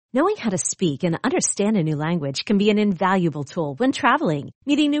Knowing how to speak and understand a new language can be an invaluable tool when traveling,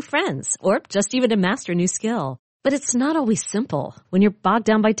 meeting new friends, or just even to master a new skill. But it's not always simple when you're bogged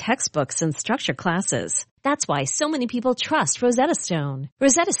down by textbooks and structured classes. That's why so many people trust Rosetta Stone.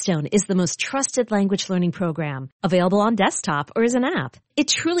 Rosetta Stone is the most trusted language learning program, available on desktop or as an app. It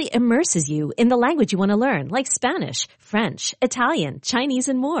truly immerses you in the language you want to learn, like Spanish, French, Italian, Chinese,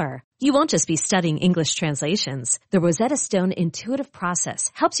 and more. You won't just be studying English translations. The Rosetta Stone intuitive process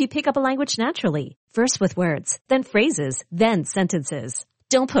helps you pick up a language naturally, first with words, then phrases, then sentences.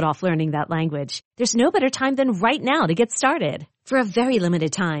 Don't put off learning that language. There's no better time than right now to get started. For a very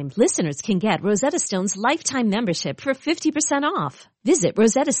limited time, listeners can get Rosetta Stone's lifetime membership for 50% off. Visit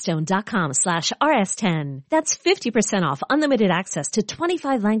rosettastone.com/rs10. That's 50% off unlimited access to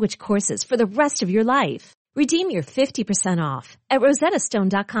 25 language courses for the rest of your life. Redeem your 50% off at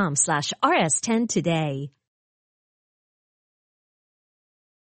rosettastone.com/rs10 today.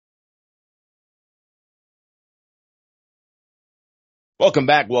 Welcome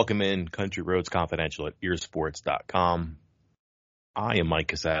back. Welcome in. Country Roads Confidential at earsports.com. I am Mike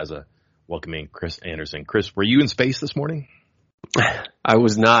Casazza. Welcoming Chris Anderson. Chris, were you in space this morning? I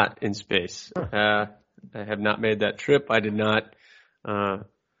was not in space. I have not made that trip. I did not, I'm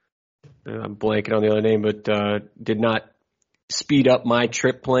blanking on the other name, but did not speed up my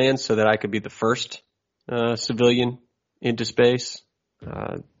trip plan so that I could be the first civilian into space.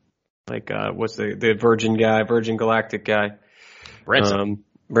 What's the Virgin Galactic guy? Branson.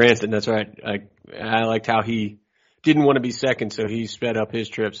 Branson, that's right. I liked how he didn't want to be second, so he sped up his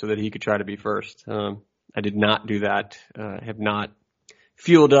trip so that he could try to be first. I did not do that. Have not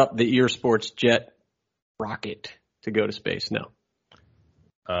fueled up the Ear Sports jet rocket to go to space. No.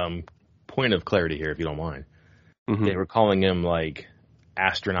 Point of clarity here, if you don't mind. Mm-hmm. They were calling him like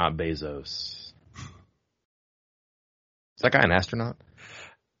astronaut Bezos. Is that guy an astronaut?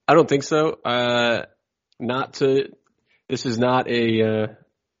 I don't think so. This is not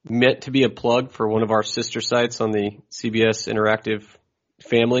meant to be a plug for one of our sister sites on the CBS Interactive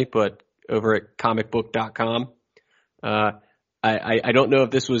family, but over at comicbook.com. I don't know if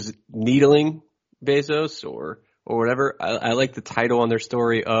this was needling Bezos or whatever. I like the title on their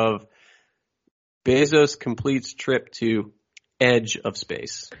story of Bezos completes trip to edge of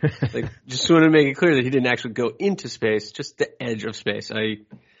space. Just want to make it clear that he didn't actually go into space, just the edge of space. I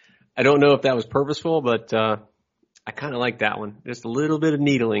don't know if that was purposeful, but I kind of like that one. Just a little bit of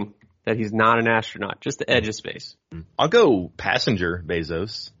needling that he's not an astronaut, just the edge of space. I'll go passenger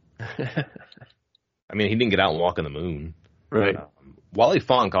Bezos. I mean, he didn't get out and walk on the moon. Right. Wally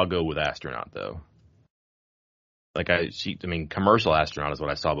Funk, I'll go with astronaut, though. Commercial astronaut is what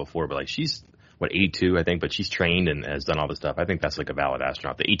I saw before, but she's, 82, I think, but she's trained and has done all this stuff. I think that's like a valid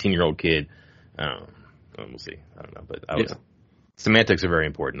astronaut. The 18-year-old kid, we'll see. I don't know, but semantics are very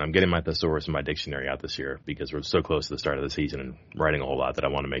important. I'm getting my thesaurus and my dictionary out this year because we're so close to the start of the season and writing a whole lot that I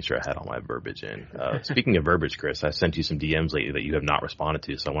want to make sure I had all my verbiage in. Speaking of verbiage, Chris, I sent you some DMs lately that you have not responded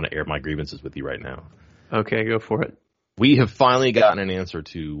to, so I want to air my grievances with you right now. Okay, go for it. We have finally gotten an answer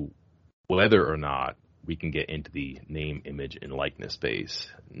to whether or not we can get into the name, image, and likeness space.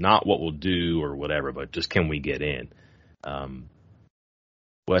 Not what we'll do or whatever, but just can we get in?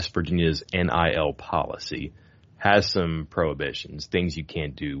 West Virginia's NIL policy has some prohibitions, things you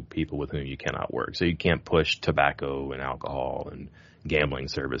can't do, people with whom you cannot work. So you can't push tobacco and alcohol and gambling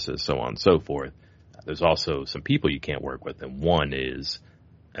services, so on and so forth. There's also some people you can't work with, and one is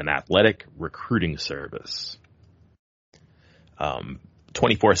an athletic recruiting service.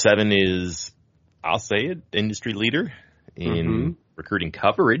 24/7 is, I'll say it, industry leader in recruiting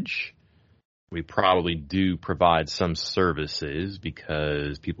coverage. We probably do provide some services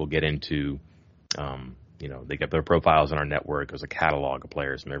because people get into they get their profiles in our network. There's a catalog of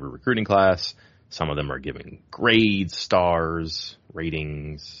players from every recruiting class. Some of them are giving grades, stars,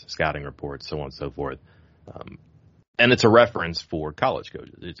 ratings, scouting reports, so on and so forth. And it's a reference for college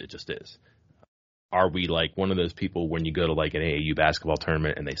coaches. It just is. Are we like one of those people when you go to like an AAU basketball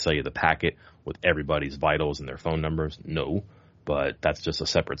tournament and they sell you the packet with everybody's vitals and their phone numbers? No, but that's just a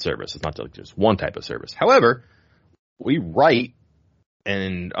separate service. It's not just one type of service. However, we write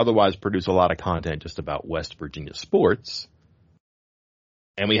and otherwise produce a lot of content just about West Virginia sports.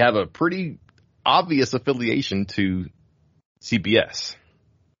 And we have a pretty obvious affiliation to CBS.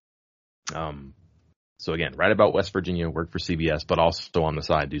 So again, write about West Virginia, work for CBS, but also on the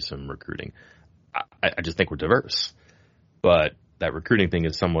side do some recruiting. I just think we're diverse. But that recruiting thing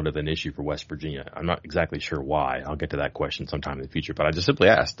is somewhat of an issue for West Virginia. I'm not exactly sure why. I'll get to that question sometime in the future. But I just simply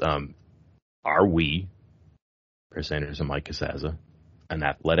asked, are we, Chris Anderson, Mike Casazza, an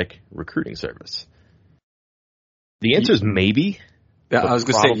athletic recruiting service? The answer is maybe, I was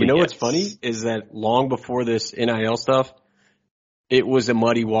going to say, you know what's funny is that long before this NIL stuff, it was a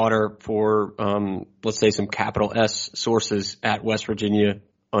muddy water for, let's say, some capital S sources at West Virginia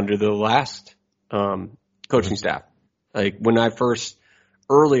under the last coaching staff. Like when I first,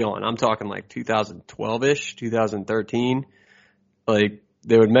 early on, I'm talking like 2012-ish, 2013, like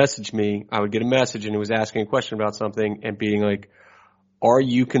they would message me. I would get a message and it was asking a question about something and being like, are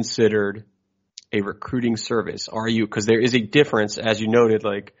you considered a recruiting service? Are you, because there is a difference, as you noted,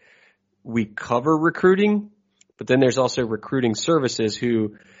 like we cover recruiting, but then there's also recruiting services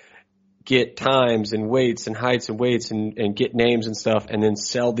who get times and weights and heights and weights and get names and stuff and then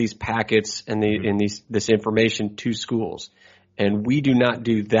sell these packets and this information to schools. And we do not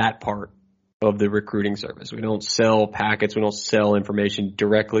do that part of the recruiting service. We don't sell packets. We don't sell information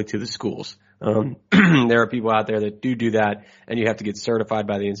directly to the schools. There are people out there that do that, and you have to get certified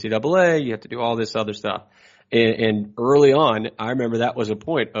by the NCAA. You have to do all this other stuff. And early on, I remember that was a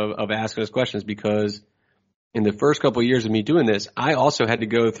point of asking us questions because in the first couple of years of me doing this, I also had to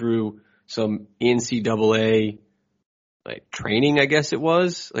go through some NCAA like training, I guess it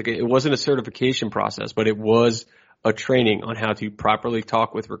was. Like it wasn't a certification process, but it was a training on how to properly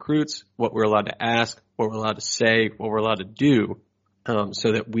talk with recruits, what we're allowed to ask, what we're allowed to say, what we're allowed to do,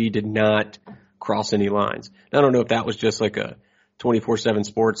 so that we did not cross any lines. Now, I don't know if that was just like a 24/7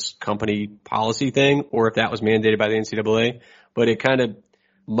 sports company policy thing or if that was mandated by the NCAA, but it kind of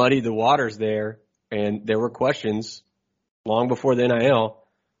muddied the waters there. And there were questions long before the NIL.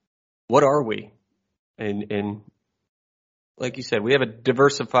 What are we? And like you said, we have a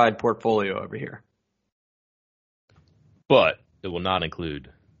diversified portfolio over here. But it will not include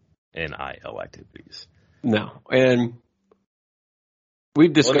NIL activities. No. And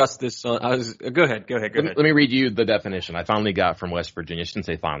we've discussed this. Go ahead. Let me read you the definition I finally got from West Virginia. I shouldn't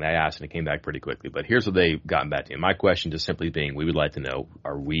say finally. I asked and it came back pretty quickly. But here's what they've gotten back to me. My question just simply being, we would like to know,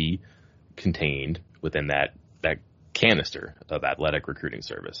 are we contained within that canister of athletic recruiting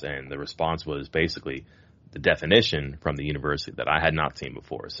service? And the response was basically the definition from the university that I had not seen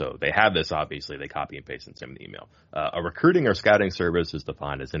before. So they have this, obviously, they copy and paste and send me the email. A recruiting or scouting service is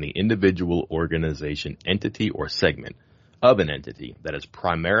defined as any individual, organization, entity, or segment of an entity that is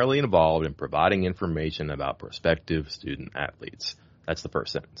primarily involved in providing information about prospective student athletes. That's the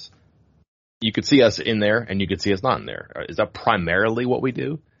first sentence. You could see us in there and you could see us not in there. Is that primarily what we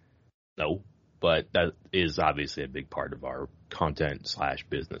do? No, but that is obviously a big part of our content /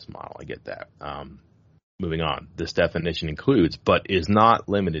 business model. I get that. Moving on. This definition includes, but is not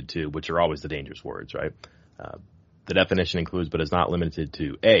limited to, which are always the dangerous words, right? The definition includes, but is not limited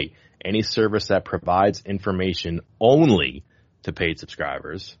to, A, any service that provides information only to paid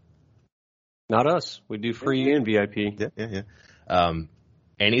subscribers. Not us. We do free and VIP. Yeah.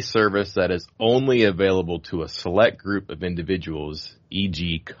 Any service that is only available to a select group of individuals,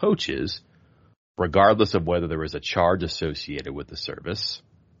 e.g. coaches, regardless of whether there is a charge associated with the service.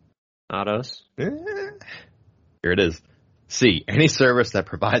 Not us. Here it is. C, any service that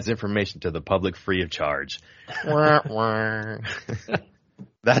provides information to the public free of charge. That's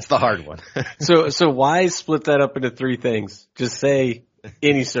the hard one. So why split that up into three things? Just say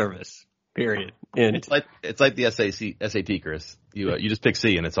any service. Period. And it's like the SAT, Chris. You just pick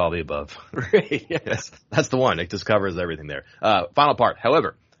C and it's all the above. Right. Yes, that's the one. It just covers everything there. Final part.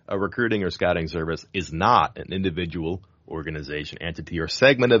 However, a recruiting or scouting service is not an individual, organization, entity, or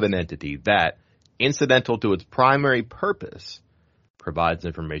segment of an entity that, incidental to its primary purpose, provides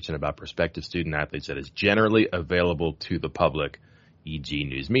information about prospective student athletes that is generally available to the public, e.g.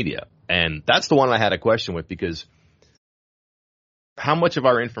 news media. And that's the one I had a question with, because how much of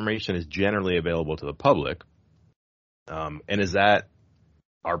our information is generally available to the public? And is that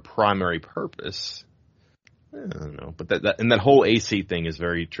our primary purpose? I don't know. But that whole AC thing is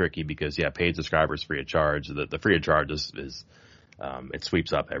very tricky because, paid subscribers free of charge. The free of charge is it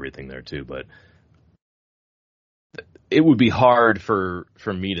sweeps up everything there too. But it would be hard for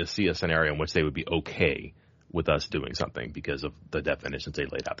me to see a scenario in which they would be okay with us doing something because of the definitions they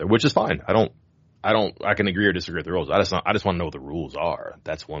laid out there, which is fine. I can agree or disagree with the rules. I just want to know what the rules are.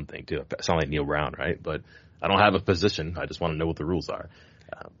 That's one thing too. I sound like Neil Brown, right? But I don't have a position. I just want to know what the rules are.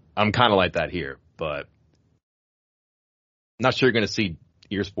 I'm kind of like that here, but not sure you're going to see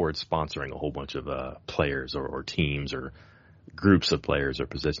Ear Sports sponsoring a whole bunch of players or teams or groups of players or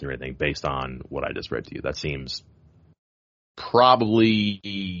positions or anything based on what I just read to you. That seems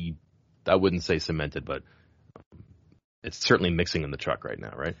probably, I wouldn't say cemented, but it's certainly mixing in the truck right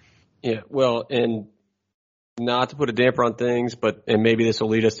now, right? Yeah, well, and not to put a damper on things, and maybe this will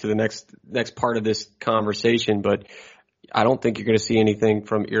lead us to the next part of this conversation, but I don't think you're going to see anything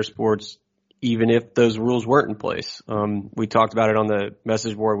from Ear Sports even if those rules weren't in place. We talked about it on the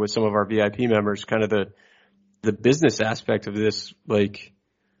message board with some of our VIP members, kind of the business aspect of this. Like,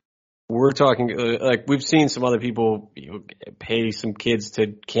 we're talking, like, we've seen some other people, pay some kids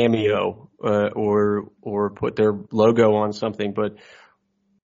to Cameo, or put their logo on something. But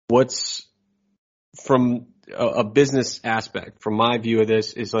what's from a business aspect, from my view of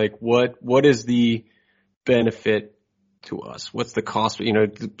this, is like, what is the benefit to us? What's the cost,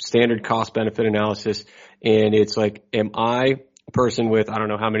 the standard cost benefit analysis? And it's like, am I a person with, I don't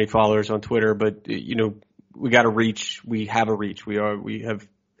know how many followers on Twitter, but we got a reach. We have a reach. We have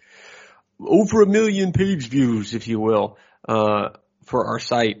over 1 million page views, if you will, for our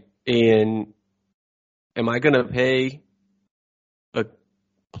site. And am I going to pay a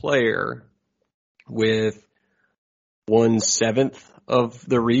player with 1/7 of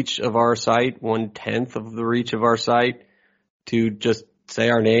the reach of our site, 1/10 of the reach of our site, to just say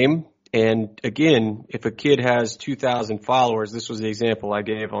our name? And again, if a kid has 2,000 followers, this was the example I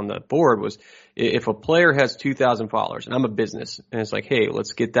gave on the board, was if a player has 2,000 followers and I'm a business and it's like, hey,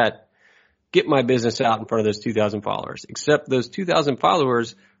 let's get my business out in front of those 2,000 followers, except those 2,000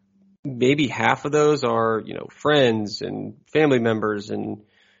 followers, maybe half of those are, friends and family members and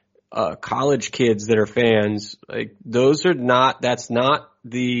college kids that are fans. Like, that's not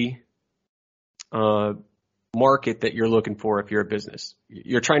the market that you're looking for if you're a business.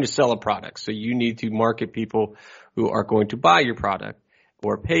 You're trying to sell a product, so you need to market people who are going to buy your product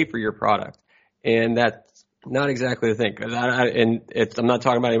or pay for your product. And that's not exactly the thing. I'm not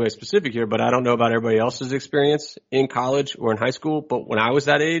talking about anybody specific here, but I don't know about everybody else's experience in college or in high school. But when I was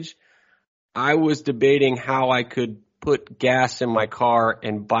that age, I was debating how I could put gas in my car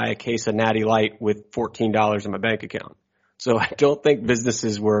and buy a case of Natty Light with $14 in my bank account. So I don't think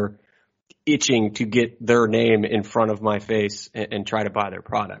businesses were itching to get their name in front of my face and try to buy their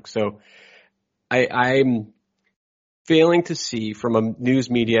product. So I'm failing to see from a news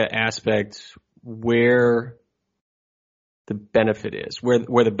media aspect where the benefit is,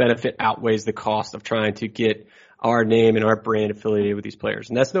 where the benefit outweighs the cost of trying to get our name and our brand affiliated with these players.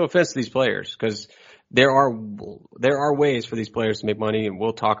 And that's no offense to these players, because there are ways for these players to make money, and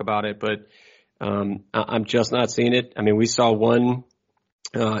we'll talk about it, but I'm just not seeing it. I mean, we saw one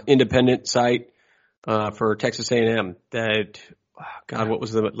independent site for Texas A&M that, God, what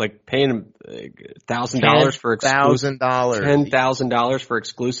was paying $1,000 for $10,000 for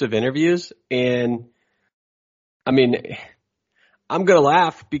exclusive interviews. And I mean, I'm gonna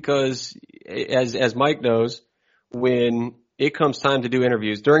laugh because, as Mike knows, when it comes time to do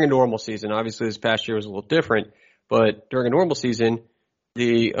interviews during a normal season, obviously this past year was a little different, but during a normal season,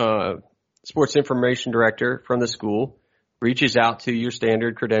 the sports information director from the school reaches out to your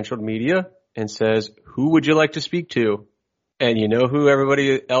standard credentialed media and says, who would you like to speak to? And you know who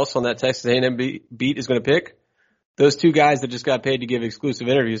everybody else on that Texas A&M beat is going to pick? Those two guys that just got paid to give exclusive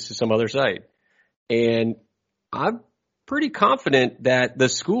interviews to some other site. And I'm pretty confident that the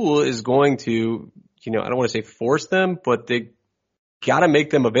school is going to, I don't want to say force them, but they got to make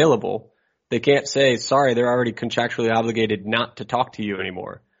them available. They can't say, sorry, they're already contractually obligated not to talk to you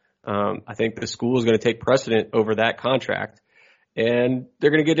anymore. I think the school is going to take precedent over that contract, and they're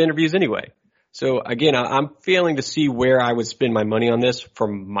going to get interviews anyway. So again, I'm failing to see where I would spend my money on this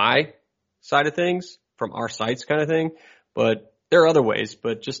from my side of things, from our sites kind of thing. But there are other ways,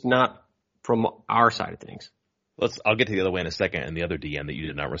 but just not from our side of things. I'll get to the other way in a second, and the other DM that you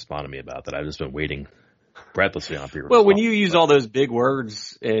did not respond to me about that I've just been waiting breathlessly on for your response. When you use all those big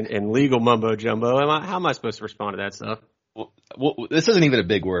words and legal mumbo jumbo, how am I supposed to respond to that stuff? Well, this isn't even a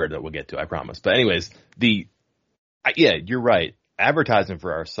big word that we'll get to, I promise. But anyways, you're right. Advertising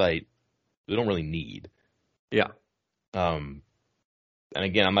for our site, we don't really need. Yeah. And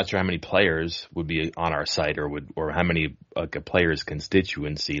again, I'm not sure how many players would be on our site or how many a player's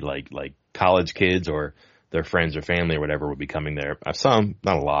constituency, like college kids or their friends or family or whatever would be coming there. Some,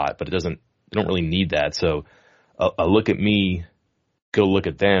 not a lot, but they don't really need that. So a look at me, go look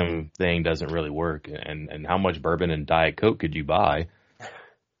at them thing doesn't really work. And how much bourbon and Diet Coke could you buy?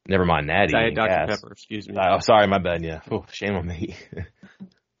 Never mind Natty. Diet Dr. Pepper, excuse me. Oh, sorry, my bad. Yeah. Oh, shame on me.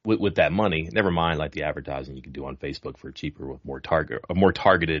 With that money, never mind like the advertising you can do on Facebook for cheaper with a more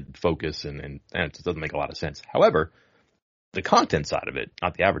targeted focus, and it just doesn't make a lot of sense. However, the content side of it,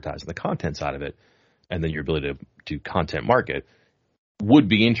 not the advertising, the content side of it, and then your ability to content market would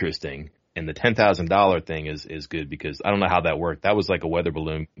be interesting. And the $10,000 thing is good because I don't know how that worked. That was like a weather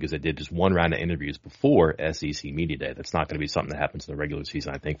balloon because they did just one round of interviews before SEC Media Day. That's not going to be something that happens in the regular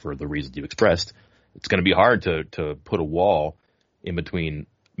season, I think, for the reasons you expressed. It's going to be hard to put a wall in between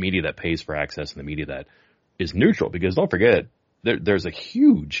media that pays for access and the media that is neutral, because don't forget there's a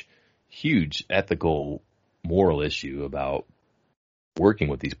huge huge ethical, moral issue about working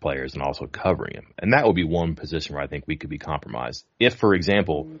with these players and also covering them. And that would be one position where I think we could be compromised. If, for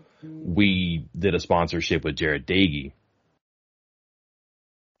example, we did a sponsorship with Jared Dagey,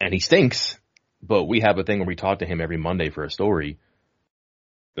 and he stinks, but we have a thing where we talk to him every Monday for a story,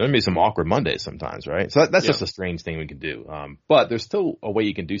 there's going to be some awkward Mondays sometimes, right? So that's just a strange thing we can do. But there's still a way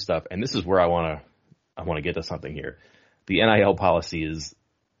you can do stuff, and this is where I want to get to something here. The NIL policy is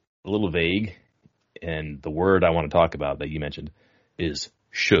a little vague, and the word I want to talk about that you mentioned is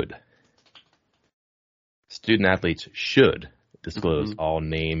should. Student athletes should disclose all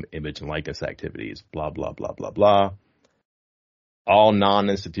name, image, and likeness activities, blah, blah, blah, blah, blah. All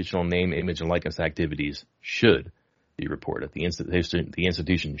non-institutional name, image, and likeness activities should be reported. The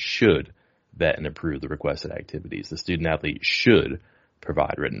institution should vet and approve the requested activities. The student athlete should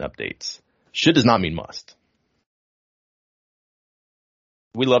provide written updates. Should does not mean must.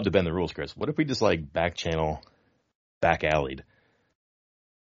 We love to bend the rules, Chris. What if we just back alleyed?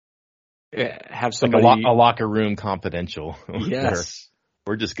 Have somebody like a locker room confidential. Yes.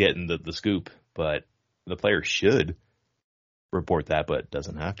 We're just getting the scoop, but the player should report that, but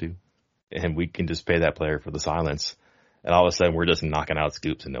doesn't have to. And we can just pay that player for the silence. And all of a sudden we're just knocking out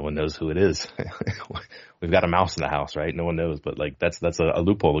scoops and no one knows who it is. We've got a mouse in the house, right? No one knows, but that's a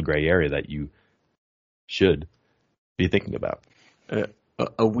loophole, a gray area that you should be thinking about.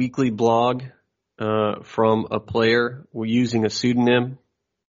 A weekly blog from a player using a pseudonym.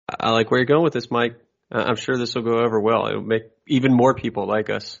 I like where you're going with this, Mike. I'm sure this will go over well. It'll make even more people like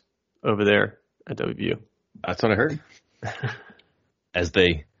us over there at WVU. That's what I heard. As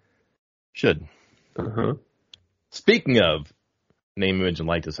they should. Uh-huh. Speaking of name, image, and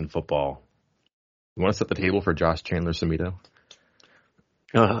likeness in football, you want to set the table for Josh Chandler-Sumito?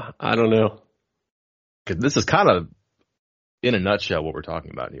 I don't know. Because this is kind of, in a nutshell, what we're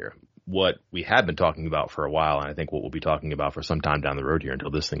talking about here. What we have been talking about for a while, and I think what we'll be talking about for some time down the road here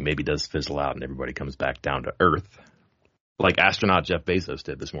until this thing maybe does fizzle out and everybody comes back down to earth, like astronaut Jeff Bezos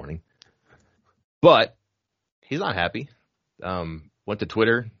did this morning. But he's not happy. Went to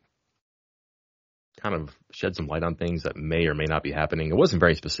Twitter, kind of shed some light on things that may or may not be happening. It wasn't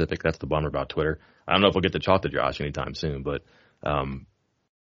very specific. That's the bummer about Twitter. I don't know if we'll get to talk to Josh anytime soon, but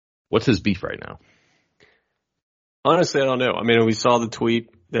what's his beef right now? Honestly, I don't know. I mean, we saw the tweet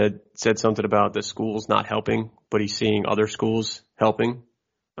that said something about the schools not helping, but he's seeing other schools helping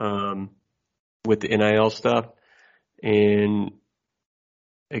with the NIL stuff. And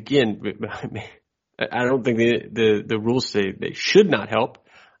again, I don't think the rules say they should not help.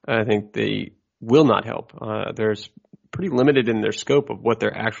 I think they will not help. There's pretty limited in their scope of what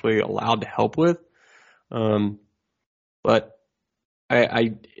they're actually allowed to help with. But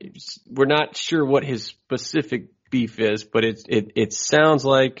we're not sure what his specific beef is, but it sounds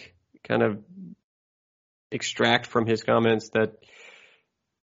like, kind of extract from his comments, that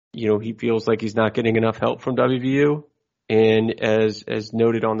he feels like he's not getting enough help from WVU, and as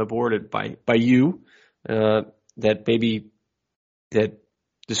noted on the board by you, that maybe that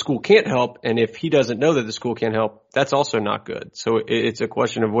the school can't help, and if he doesn't know that the school can't help, that's also not good. So it's a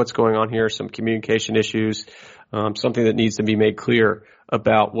question of what's going on here, some communication issues, something that needs to be made clear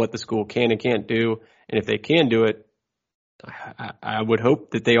about what the school can and can't do. And if they can do it, I would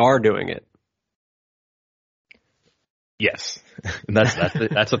hope that they are doing it. Yes, and that's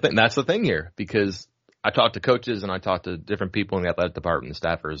the thing. That's the thing here, because I talked to coaches and I talked to different people in the athletic department and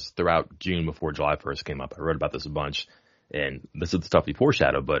staffers throughout June before July 1st came up. I wrote about this a bunch, and this is the stuff we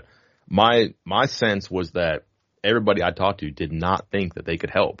foreshadowed. But my sense was that everybody I talked to did not think that they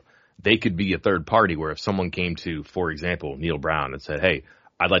could help. They could be a third party, where if someone came to, for example, Neil Brown and said, "Hey,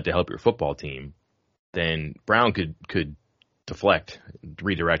 I'd like to help your football team," then Brown could deflect,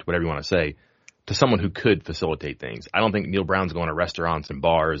 redirect, whatever you want to say, to someone who could facilitate things. I don't think Neil Brown's going to restaurants and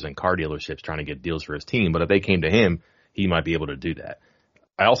bars and car dealerships trying to get deals for his team, but if they came to him, he might be able to do that.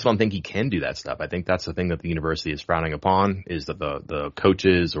 I also don't think he can do that stuff. I think that's the thing that the university is frowning upon, is that the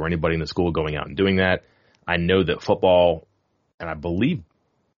coaches or anybody in the school going out and doing that. I know that football, and I believe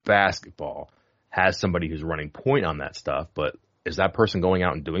basketball, has somebody who's running point on that stuff, but is that person going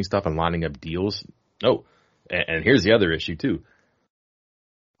out and doing stuff and lining up deals? No. And here's the other issue too.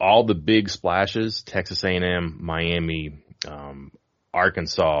 All the big splashes, Texas A&M, Miami,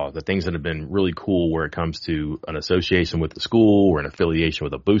 Arkansas, the things that have been really cool where it comes to an association with the school or an affiliation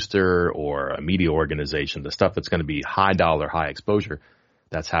with a booster or a media organization, the stuff that's going to be high dollar, high exposure,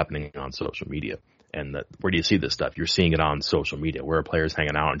 that's happening on social media. And where do you see this stuff? You're seeing it on social media. Where are players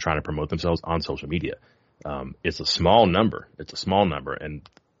hanging out and trying to promote themselves on social media? It's a small number. And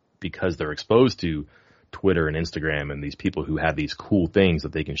because they're exposed to Twitter and Instagram and these people who have these cool things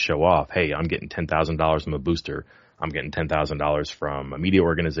that they can show off. Hey, I'm getting $10,000 from a booster. I'm getting $10,000 from a media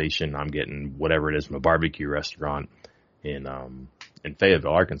organization. I'm getting whatever it is from a barbecue restaurant in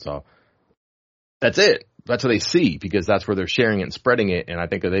Fayetteville, Arkansas. That's it. That's what they see because that's where they're sharing it and spreading it. And I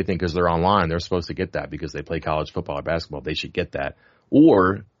think that they think because they're online, they're supposed to get that because they play college football or basketball. They should get that.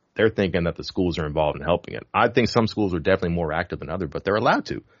 Or they're thinking that the schools are involved in helping it. I think some schools are definitely more active than others, but they're allowed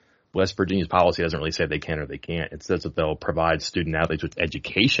to. West Virginia's policy doesn't really say they can or they can't. It says that they'll provide student athletes with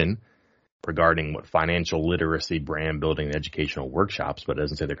education regarding what financial literacy, brand building, and educational workshops, but it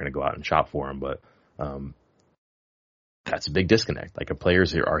doesn't say they're going to go out and shop for them. But that's a big disconnect. Like,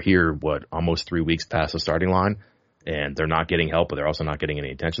 players are here, almost 3 weeks past the starting line, and they're not getting help, but they're also not getting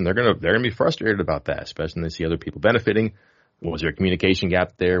any attention. They're gonna be frustrated about that, especially when they see other people benefiting. Was there a communication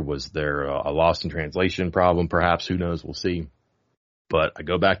gap there? Was there a lost in translation problem? Perhaps. Who knows? We'll see. But I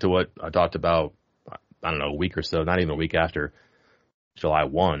go back to what I talked about, I don't know, a week or so, not even a week after July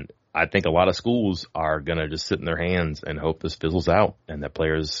 1. I think a lot of schools are going to just sit in their hands and hope this fizzles out, and that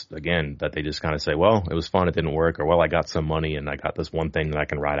players, again, that they just kind of say, well, it was fun, it didn't work, or, well, I got some money and I got this one thing that I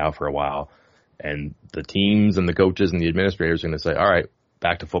can ride out for a while. And the teams and the coaches and the administrators are going to say, all right,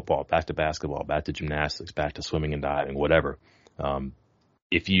 back to football, back to basketball, back to gymnastics, back to swimming and diving, whatever.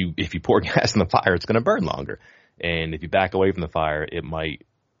 If you pour gas in the fire, it's going to burn longer. And if you back away from the fire, it might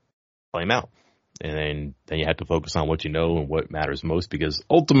flame out. And then you have to focus on what you know and what matters most, because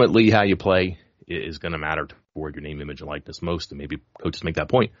ultimately how you play is going to matter toward your name, image, and likeness most. And maybe coaches make that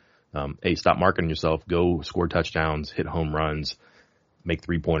point. Hey, stop marketing yourself. Go score touchdowns, hit home runs, make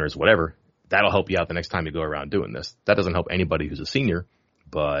three-pointers, whatever. That'll help you out the next time you go around doing this. That doesn't help anybody who's a senior,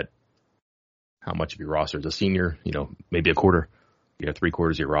 but how much of your roster is a senior? Maybe a quarter. You have 3/4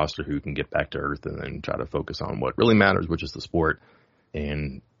 of your roster who can get back to earth and then try to focus on what really matters, which is the sport.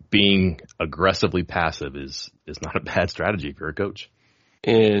 And being aggressively passive is not a bad strategy if you're a coach.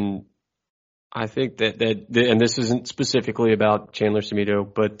 And I think that and this isn't specifically about Chandler Sumito,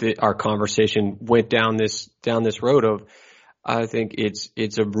 but our conversation went down this road of, I think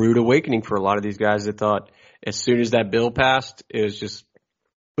it's a rude awakening for a lot of these guys that thought as soon as that bill passed, it was just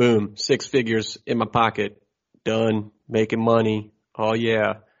boom, 6 figures in my pocket, done, making money. Oh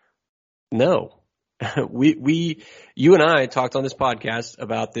yeah. No. You and I talked on this podcast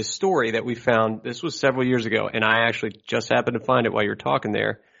about this story that we found. This was several years ago, and I actually just happened to find it while you were talking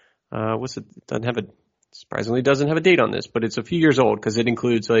there. Surprisingly doesn't have a date on this, but it's a few years old because it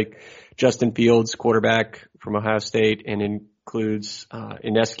includes like Justin Fields, quarterback from Ohio State, and includes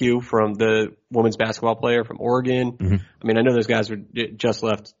Inescu from the women's basketball player from Oregon. Mm-hmm. I mean, I know those guys were just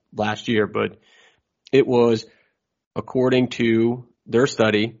left last year, but it was, according to their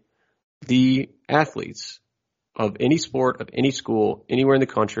study, the athletes of any sport, of any school, anywhere in the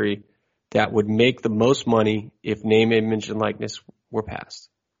country that would make the most money if name, image, and likeness were passed.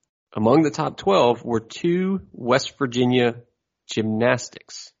 Among the top 12 were 2 West Virginia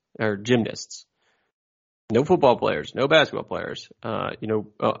gymnists. No football players, no basketball players.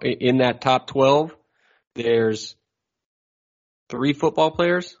 In that top 12, there's 3 football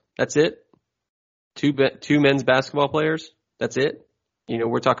players. That's it. 2 men's basketball players. That's it.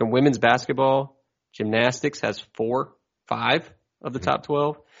 We're talking women's basketball. Gymnastics has 5 of the top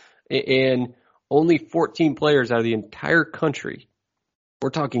 12. And only 14 players out of the entire country. We're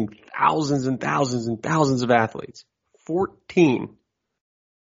talking thousands and thousands and thousands of athletes. 14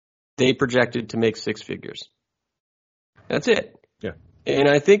 they projected to make 6 figures. That's it. Yeah. And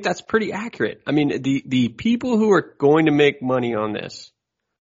I think that's pretty accurate. I mean, the people who are going to make money on this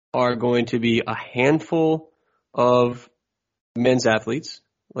are going to be a handful of men's athletes,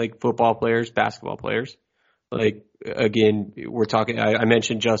 like football players, basketball players. Like, again, we're talking, I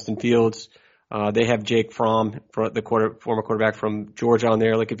mentioned Justin Fields. They have Jake Fromm, the former quarterback from Georgia, on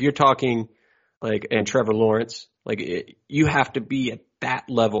there. Like, if you're talking, and Trevor Lawrence, you have to be at that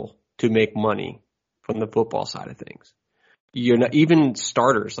level to make money from the football side of things. You're not, even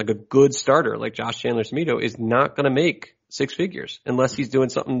starters, like a good starter, like Josh Chandler Sumito, is not going to make 6 figures unless he's doing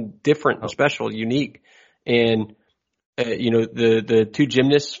something different, special, unique. And, the 2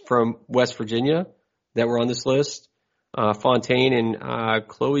 gymnasts from West Virginia that were on this list, Fontaine and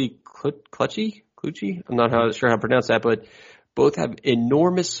Chloe Clutchy. I'm not sure how to pronounce that, but both have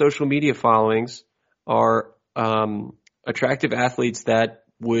enormous social media followings, are attractive athletes that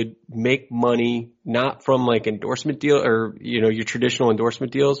would make money not from endorsement deal or, your traditional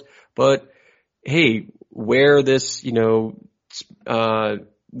endorsement deals, but hey, wear this,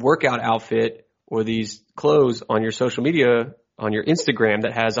 workout outfit or these clothes on your social media, on your Instagram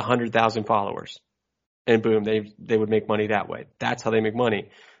that has 100,000 followers. And boom, they would make money that way. That's how they make money.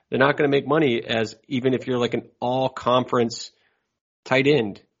 They're not going to make money as even if you're like an all-conference tight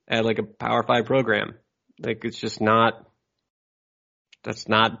end at like a Power 5 program. Like it's just not. That's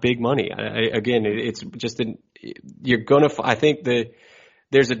not big money. It's just you're gonna. I think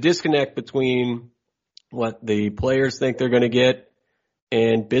there's a disconnect between what the players think they're going to get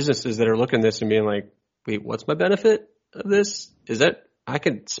and businesses that are looking at this and being like, wait, what's my benefit of this? Is that I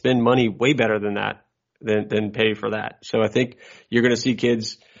could spend money way better than that than pay for that. So I think you're going to see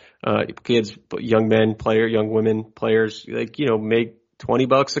kids, young men, young women players, like, make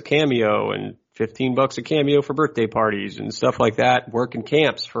 $20 a cameo and $15 a cameo for birthday parties and stuff like that, work in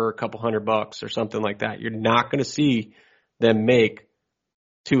camps for a couple $100 or something like that. You're not going to see them make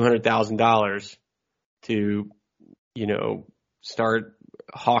 $200,000 to, start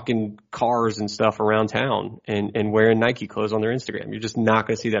hawking cars and stuff around town and wearing Nike clothes on their Instagram. You're just not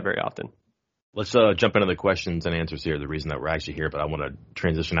going to see that very often. Let's jump into the questions and answers here. The reason that we're actually here, but I want to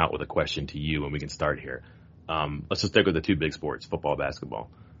transition out with a question to you and we can start here. Let's just stick with the two big sports, football,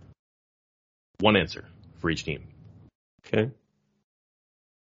 basketball. One answer for each team. Okay.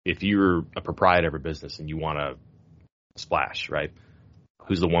 If you're a proprietor of a business and you want to splash, right?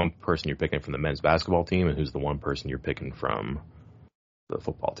 Who's the one person you're picking from the men's basketball team and who's the one person you're picking from the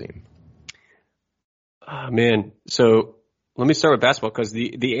football team? Man. So let me start with basketball because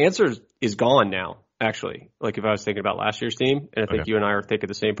the answer is gone now, actually. Like if I was thinking about last year's team, and I think you and I are thinking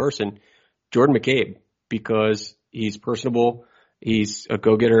the same person, Jordan McCabe, because he's personable. He's a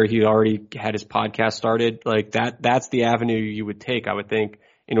go-getter. He already had his podcast started. Like that's the avenue you would take, I would think,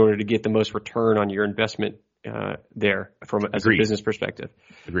 in order to get the most return on your investment there as a business perspective.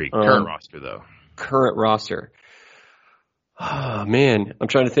 Agreed. Current roster, though. Current roster. Oh, man. I'm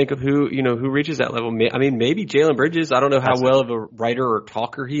trying to think of who reaches that level. I mean, maybe Jalen Bridges. I don't know how well of a writer or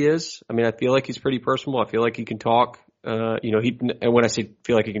talker he is. I mean, I feel like he's pretty personable. I feel like he can talk. And when I say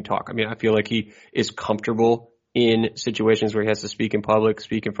feel like he can talk, I mean, I feel like he is comfortable in situations where he has to speak in public,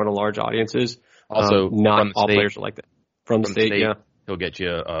 speak in front of large audiences. Also, not all players are like that. From the state, yeah. He'll get you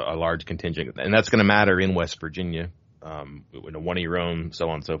a large contingent, and that's going to matter in West Virginia. One of your own, so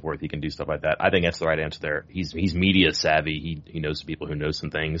on and so forth. He can do stuff like that. I think that's the right answer there. He's media savvy. He knows some people who know some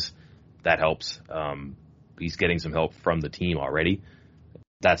things. That helps. He's getting some help from the team already.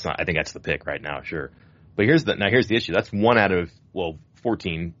 I think that's the pick right now, sure. But here's the issue. That's 1 out of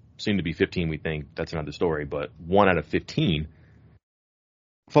 14. Soon to be 15, we think. That's another story, but 1 out of 15.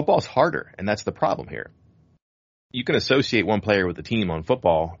 Football's harder, and that's the problem here. You can associate one player with the team on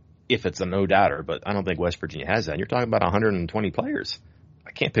football if it's a no-doubter, but I don't think West Virginia has that. And you're talking about 120 players.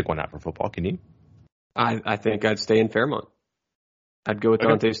 I can't pick one out for football, can you? I think I'd stay in Fairmont. I'd go with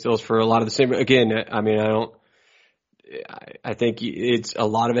Dante Stills for a lot of the same. Again, I mean, I think it's a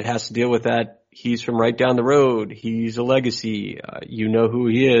lot of it has to deal with that. He's from right down the road. He's a legacy. You know who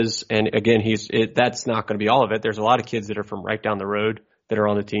he is. And again, that's not going to be all of it. There's a lot of kids that are from right down the road that are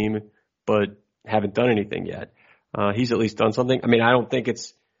on the team, but haven't done anything yet. He's at least done something. I mean, I don't think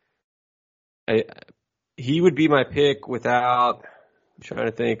he would be my pick without, I'm trying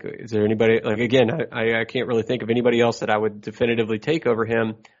to think, is there anybody, like, again, I can't really think of anybody else that I would definitively take over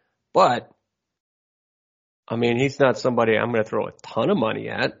him, but I mean, he's not somebody I'm going to throw a ton of money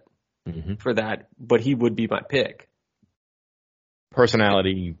at for that, but he would be my pick.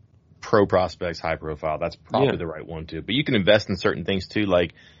 Personality, pro prospects, high profile, that's probably the right one too. But you can invest in certain things too,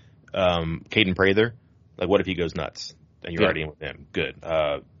 like Caden Prather. Like, what if he goes nuts and you're already in with him? Good.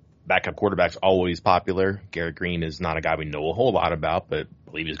 Backup quarterback's always popular. Garrett Green is not a guy we know a whole lot about, but I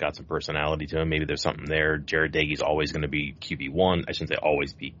believe he's got some personality to him. Maybe there's something there. Jared Dagey's always going to be QB1. I shouldn't say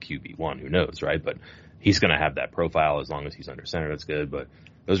always be QB1. Who knows, right? But he's going to have that profile as long as he's under center. That's good. But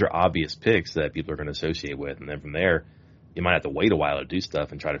those are obvious picks that people are going to associate with. And then from there, you might have to wait a while to do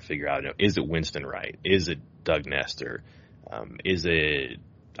stuff and try to figure out, is it Winston Wright? Is it Doug Nestor? Is it,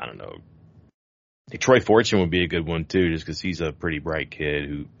 I don't know, Troy Fortune would be a good one too, just because he's a pretty bright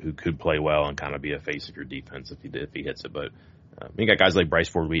kid who could play well and kind of be a face of your defense if he hits it. But you got guys like Bryce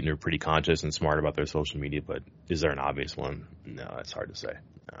Ford Wheaton who are pretty conscious and smart about their social media. But is there an obvious one? No, it's hard to say.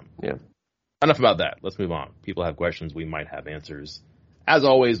 Enough about that. Let's move on. People have questions. We might have answers. As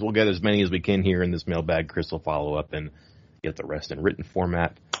always, we'll get as many as we can here in this mailbag. Chris will follow up and get the rest in written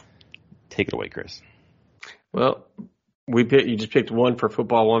format. Take it away, Chris. Well, you just picked one for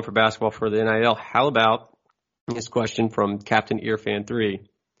football, one for basketball for the NIL. How about this question from Captain Earfan 3?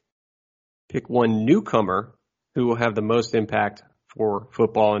 Pick one newcomer who will have the most impact for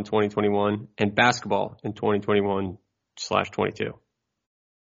football in 2021 and basketball in 2021/22.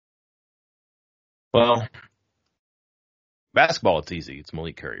 Well, basketball, it's easy. It's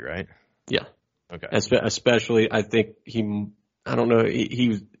Malik Curry, right? Yeah. Okay. Especially, I think he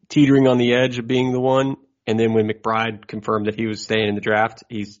teetering on the edge of being the one. And then when McBride confirmed that he was staying in the draft,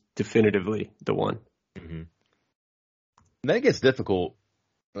 he's definitively the one. Mm-hmm. Then it gets difficult.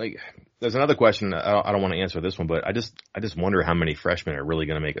 Like, there's another question. I don't want to answer this one, but I just wonder how many freshmen are really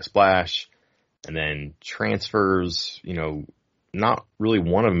going to make a splash. And then transfers, not really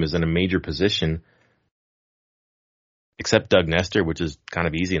one of them is in a major position except Doug Nestor, which is kind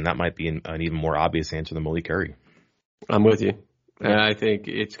of easy, and that might be an even more obvious answer than Malik Curry. I'm with you. I think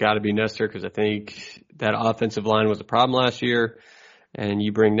it's got to be Nestor because I think that offensive line was a problem last year, and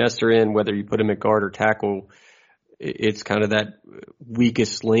you bring Nestor in, whether you put him at guard or tackle, it's kind of that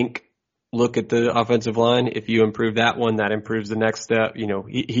weakest link look at the offensive line. If you improve that one, that improves the next step.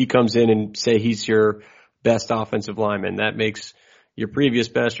 He comes in and say he's your best offensive lineman. That makes your previous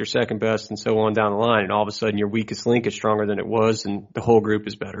best, your second best, and so on down the line. And all of a sudden, your weakest link is stronger than it was, and the whole group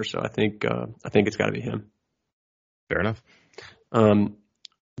is better. So I think it's got to be him. Fair enough.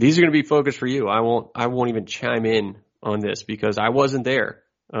 These are going to be focused for you. I won't even chime in on this because I wasn't there.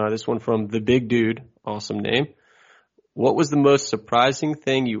 This one from the Big Dude, awesome name. What was the most surprising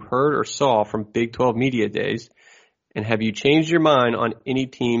thing you heard or saw from Big 12 Media Days? And have you changed your mind on any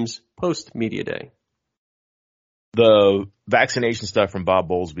teams post-Media Day? The vaccination stuff from Bob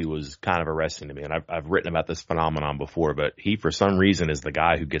Bowlesby was kind of arresting to me. And I've written about this phenomenon before, but he, for some reason, is the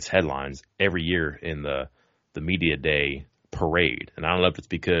guy who gets headlines every year in the Media Day parade. And I don't know if it's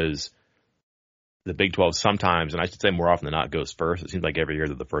because the Big 12 sometimes, and I should say more often than not, goes first. It seems like every year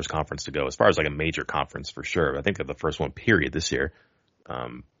they're the first conference to go, as far as like a major conference for sure. I think they're the first one, period, this year.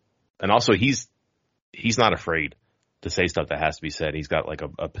 And also, he's not afraid to say stuff that has to be said. He's got like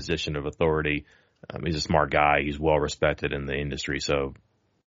a position of authority. He's a smart guy. He's well respected in the industry. So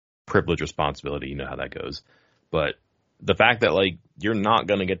privilege, responsibility, you know how that goes. But the fact that like you're not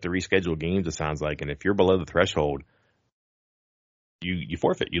going to get to reschedule games, it sounds like, and if you're below the threshold, you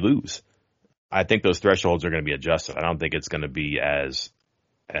forfeit, you lose. I think those thresholds are going to be adjusted. I don't think it's going to be as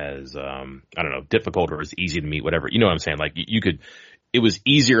difficult or as easy to meet, whatever. You know what I'm saying? Like it was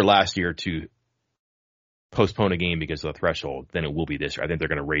easier last year to postpone a game because of the threshold than it will be this year. I think they're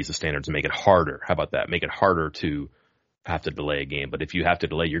going to raise the standards and make it harder. How about that? Make it harder to have to delay a game. But if you have to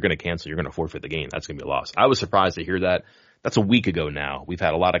delay, you're going to cancel. You're going to forfeit the game. That's going to be a loss. I was surprised to hear that. That's a week ago now. We've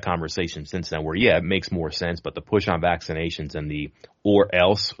had a lot of conversations since then where, yeah, it makes more sense. But the push on vaccinations and the or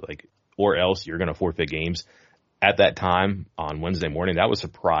else you're going to forfeit games at that time on Wednesday morning, that was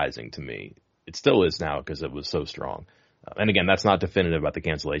surprising to me. It still is now because it was so strong. And again, that's not definitive about the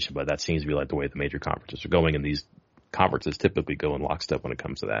cancellation, but that seems to be like the way the major conferences are going, and these conferences typically go in lockstep when it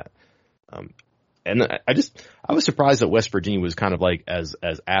comes to that. And I was surprised that West Virginia was kind of like as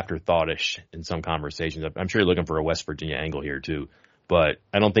afterthought-ish in some conversations. I'm sure you're looking for a West Virginia angle here too, but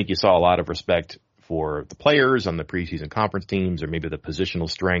I don't think you saw a lot of respect for the players on the preseason conference teams, or maybe the positional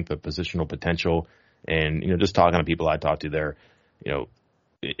strength, the positional potential. And, just talking to people I talked to there,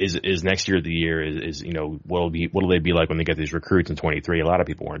 is next year the year is what'll they be like when they get these recruits in 23? A lot of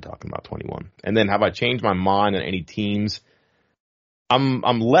people weren't talking about 21. And then have I changed my mind on any teams?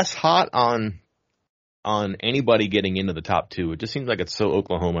 I'm less hot on anybody getting into the top two. It just seems like it's so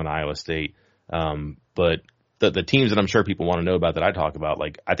Oklahoma and Iowa State. But the teams that I'm sure people want to know about that I talk about,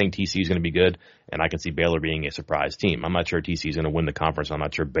 like I think TCU is going to be good, and I can see Baylor being a surprise team. I'm not sure TCU is going to win the conference. I'm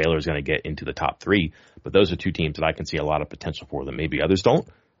not sure Baylor is going to get into the top three, but those are two teams that I can see a lot of potential for them. Maybe others don't.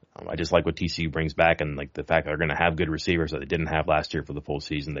 I just like what TCU brings back, and like the fact that they're going to have good receivers that they didn't have last year for the full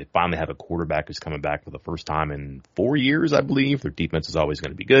season. They finally have a quarterback who's coming back for the first time in 4 years, I believe. Their defense is always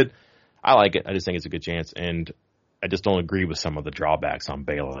going to be good. I like it. I just think it's a good chance, and I just don't agree with some of the drawbacks on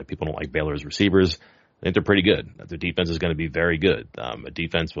Baylor. Like people don't like Baylor's receivers. I think they're pretty good. Their defense is going to be very good. A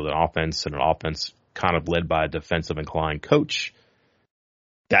defense with an offense kind of led by a defensive inclined coach.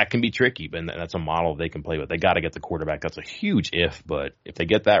 That can be tricky, but that's a model they can play with. They got to get the quarterback. That's a huge if, but if they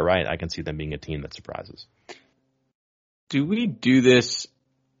get that right, I can see them being a team that surprises. Do we do this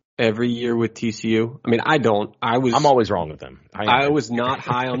every year with TCU? I mean, I don't. I'm always wrong with them. I was not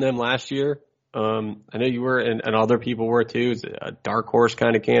high on them last year. I know you were, and other people were too. It's a dark horse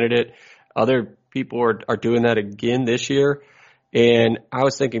kind of candidate. Other people are doing that again this year. And I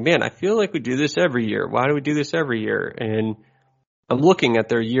was thinking, man, I feel like we do this every year. Why do we do this every year? And I'm looking at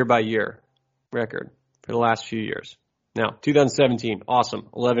their year-by-year record for the last few years. Now, 2017, awesome,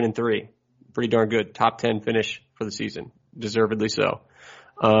 11-3, pretty darn good. Top 10 finish for the season, deservedly so.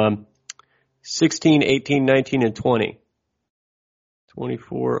 16, 18, 19, and 20.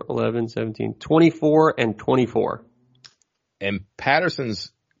 24, 11, 17, 24, and 24. And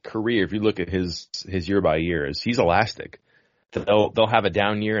Patterson's career, if you look at his year by year, he's elastic. They'll have a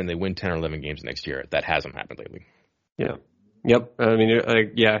down year and they win 10 or 11 games next year. That hasn't happened lately. Yeah. Yep. I mean,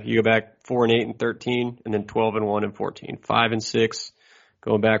 you go back 4-8 and 13, and then 12-1 and 14, 5-6.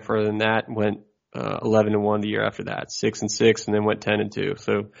 Going back further than that, went 11-1 the year after that, 6-6, and then went 10-2.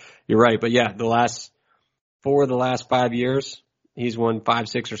 So you're right. But yeah, the last 5 years, he's won 5,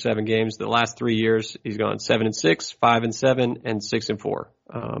 6, or 7 games. The last 3 years, he's gone 7-6, 5-7, and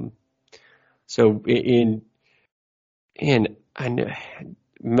 6-4. So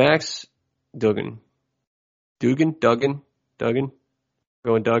Max Duggan, going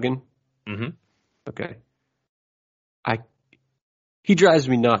Duggan. Mm-hmm. Okay. He drives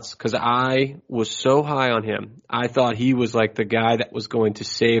me nuts because I was so high on him. I thought he was like the guy that was going to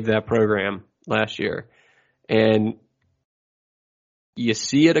save that program last year. And you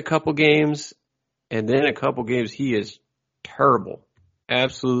see it a couple games, and then a couple games he is terrible.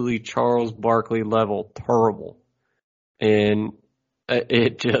 Absolutely Charles Barkley level terrible. And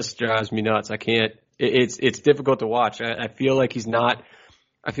it just drives me nuts. I can't. It's difficult to watch. I feel like he's not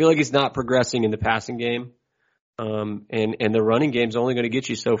progressing in the passing game. And the running game's only going to get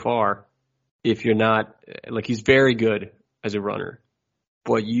you so far if you're not like he's very good as a runner.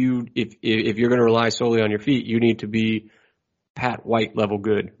 But if you're going to rely solely on your feet, you need to be Pat White level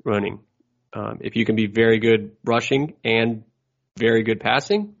good running. If you can be very good rushing and very good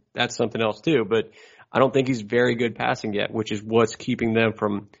passing, that's something else too. But I don't think he's very good passing yet, which is what's keeping them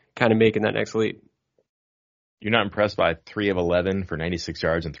from kind of making that next leap. You're not impressed by 3 of 11 for 96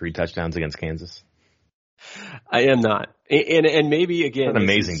 yards and 3 touchdowns against Kansas? I am not. And maybe, again, an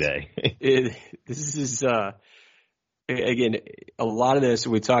amazing day. This is again, a lot of this,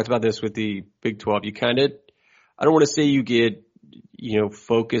 we talked about this with the Big 12. You kind of, I don't want to say you get,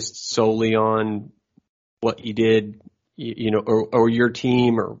 focused solely on what you did, or your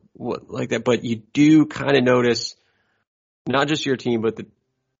team or what like that, but you do kind of notice not just your team, but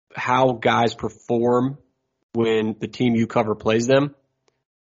how guys perform when the team you cover plays them.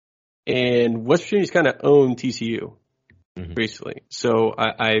 And West Virginia's kind of owned TCU recently. So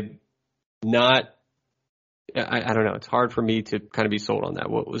I don't know. It's hard for me to kind of be sold on that.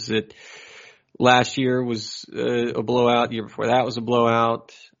 What was it? Last year was a blowout. The year before that was a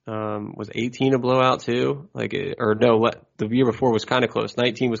blowout. Was 18 a blowout too? The year before was kind of close.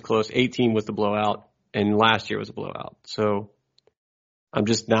 19 was close. 18 was the blowout. And last year was a blowout. So I'm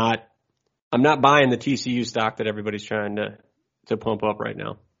not buying the TCU stock that everybody's trying to pump up right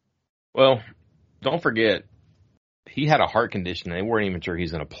now. Well, don't forget, he had a heart condition. They weren't even sure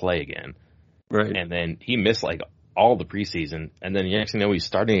he's going to play again. Right. And then he missed all the preseason. And then the next thing you know, he's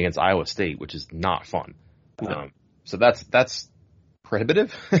starting against Iowa State, which is not fun. No. So that's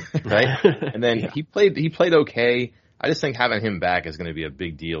prohibitive, right? And then he played okay. I just think having him back is going to be a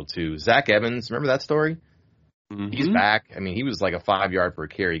big deal too. Zach Evans, remember that story? Mm-hmm. He's back. I mean, he was like a 5-yard per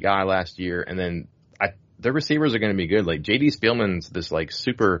carry guy last year. And then their receivers are going to be good. Like J.D. Spielman's this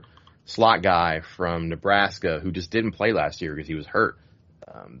super slot guy from Nebraska who just didn't play last year because he was hurt.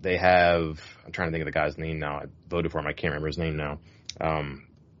 They have, I'm trying to think of the guy's name now. I voted for him. I can't remember his name now.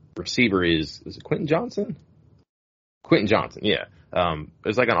 Receiver is it Quentin Johnson? Quentin Johnson, yeah.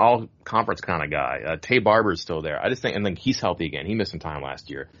 It's like an all-conference kind of guy. Tay Barber's still there. I just think, and then he's healthy again. He missed some time last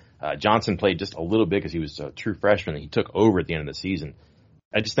year. Johnson played just a little bit because he was a true freshman. He took over at the end of the season.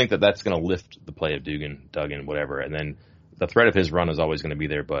 I just think that's going to lift the play of Duggan, whatever. And then the threat of his run is always going to be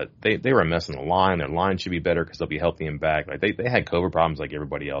there, but they were a mess in the line. Their line should be better because they'll be healthy and back. Like they had COVID problems like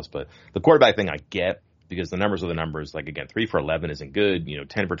everybody else, but the quarterback thing I get because the numbers are the numbers. Like again, 3 for 11 isn't good.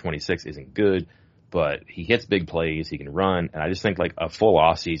 10 for 26 isn't good, but he hits big plays. He can run, and I just think like a full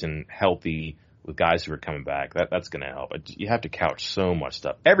off season, healthy with guys who are coming back, that's going to help. You have to couch so much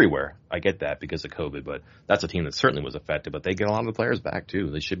stuff everywhere. I get that because of COVID, but that's a team that certainly was affected. But they get a lot of the players back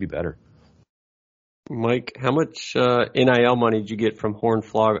too. They should be better. Mike, how much NIL money did you get from Horned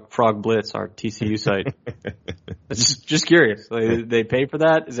Frog Blitz, our TCU site? just curious. They pay for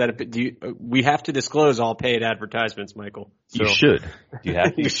that? Is that we have to disclose all paid advertisements, Michael? So. You should. You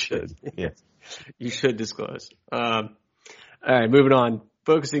have. You should. Yeah. You should disclose. All right, moving on.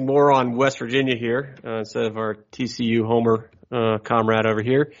 Focusing more on West Virginia here instead of our TCU homer comrade over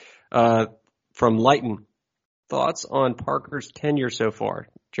here. From Lighton, thoughts on Parker's tenure so far?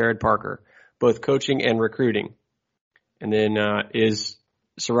 Jared Parker. Both coaching and recruiting. And then is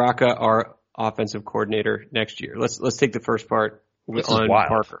Soraka our offensive coordinator next year? Let's take the first part on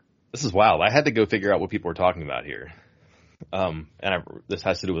Parker. This is wild. I had to go figure out what people were talking about here. This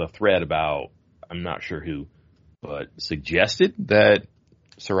has to do with a thread about, I'm not sure who, but suggested that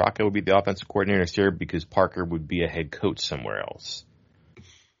Soraka would be the offensive coordinator next year because Parker would be a head coach somewhere else.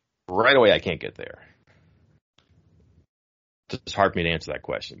 Right away, I can't get there. it's hard for me to answer that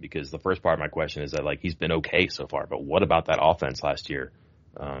question because the first part of my question is that like he's been okay so far, but what about that offense last year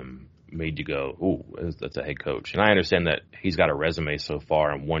made you go, ooh, that's a head coach? And I understand that he's got a resume so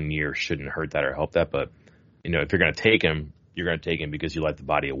far, and 1 year shouldn't hurt that or help that. But if you're going to take him, you're going to take him because you like the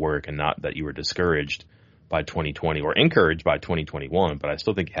body of work and not that you were discouraged by 2020 or encouraged by 2021. But I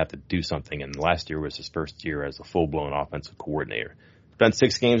still think you have to do something. And last year was his first year as a full-blown offensive coordinator. Done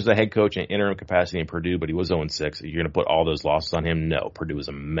 6 games as a head coach in interim capacity in Purdue, but he was 0-6. You're going to put all those losses on him? No. Purdue was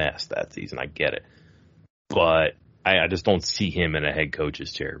a mess that season. I get it. But I just don't see him in a head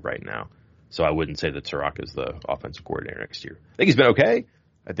coach's chair right now. So I wouldn't say that Ciarrocca is the offensive coordinator next year. I think he's been okay.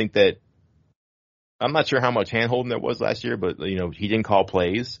 I think that I'm not sure how much hand-holding there was last year, but, he didn't call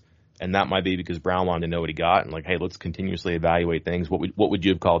plays, and that might be because Brown wanted to know what he got and, like, hey, let's continuously evaluate things. What would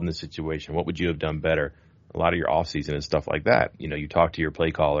you have called in this situation? What would you have done better? A lot of your offseason and stuff like that. You talk to your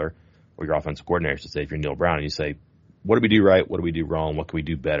play caller or your offensive coordinator, to say, if you're Neil Brown, and you say, what do we do right? What do we do wrong? What can we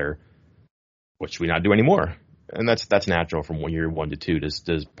do better? What should we not do anymore? And that's natural from year 1 to 2.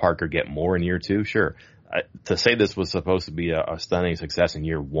 Does Parker get more in year 2? Sure. To say this was supposed to be a stunning success in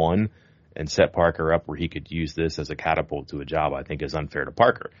year 1 and set Parker up where he could use this as a catapult to a job, I think is unfair to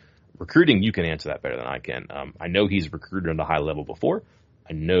Parker. Recruiting, you can answer that better than I can. I know he's recruited at a high level before.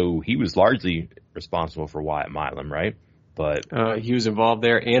 I know he was largely responsible for Wyatt Milam, right? But he was involved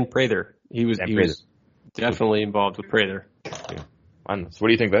there, and Prather. He was definitely involved with Prather. Yeah. So what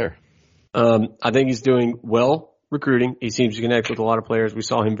do you think there? I think he's doing well recruiting. He seems to connect with a lot of players. We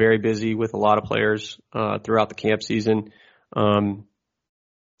saw him very busy with a lot of players throughout the camp season.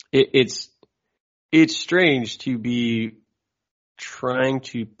 It's strange to be trying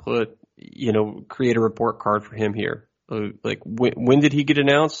to create a report card for him here. Like when did he get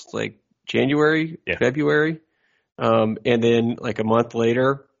announced? Like January, yeah. February, and then like a month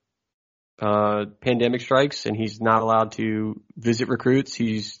later, pandemic strikes and he's not allowed to visit recruits.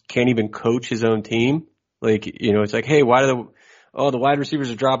 Can't even coach his own team. Like, it's like, hey, why do the wide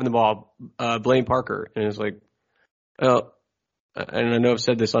receivers are dropping the ball? Blame Parker. And it's like, and I know I've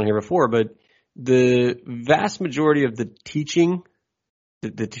said this on here before, but the vast majority of the teaching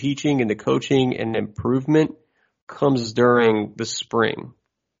and the coaching and improvement comes during the spring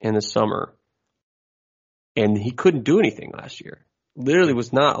and the summer. And he couldn't do anything last year. Literally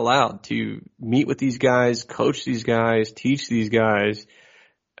was not allowed to meet with these guys, coach these guys, teach these guys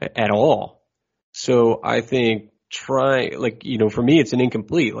at all. So I think for me, it's an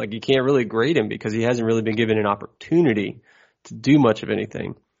incomplete. Like, you can't really grade him because he hasn't really been given an opportunity to do much of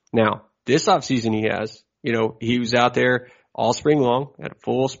anything. Now, this offseason he has, he was out there all spring long, had a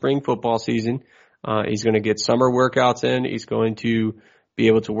full spring football season. He's going to get summer workouts in. He's going to be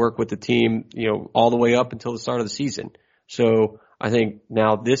able to work with the team, all the way up until the start of the season. So I think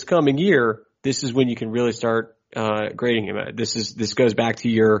now this coming year, this is when you can really start grading him. This goes back to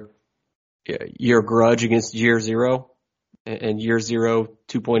your grudge against year 0 and year 0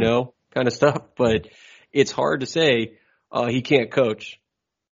 2.0 kind of stuff. But it's hard to say he can't coach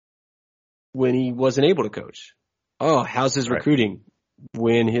when he wasn't able to coach. Oh, how's his recruiting?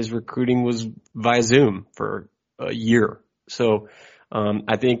 When his recruiting was via Zoom for a year. So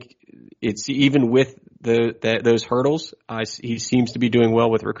I think it's even with those hurdles, he seems to be doing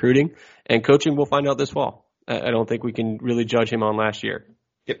well with recruiting, and coaching we'll find out this fall. I don't think we can really judge him on last year.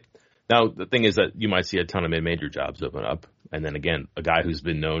 Yep. Now, the thing is that you might see a ton of mid-major jobs open up. And then again, a guy who's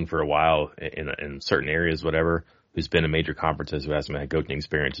been known for a while in certain areas, whatever, who's been in major conferences, who has some head coaching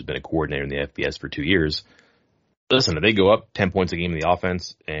experience, has been a coordinator in the FBS for 2 years. Listen, if they go up 10 points a game in the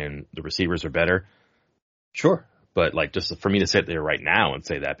offense and the receivers are better, sure. But like, just for me to sit there right now and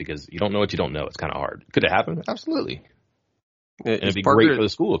say that, because you don't know what you don't know, it's kind of hard. Could it happen? Absolutely. And it'd be great for the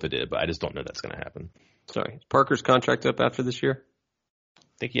school if it did, but I just don't know that's going to happen. Sorry. Is Parker's contract up after this year? I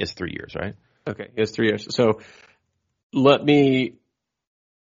think he has 3 years, right? Okay, he has 3 years. So let me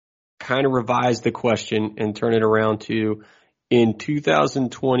kind of revise the question and turn it around to, in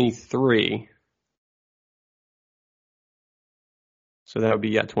 2023, so that would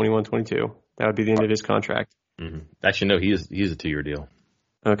be, 21, 22. That would be the end of his contract. Mm-hmm. Actually, no, he's a 2-year deal.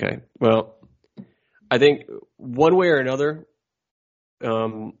 Okay. Well, I think one way or another,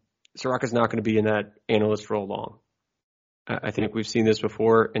 Ciarrocca's not going to be in that analyst role long. I think we've seen this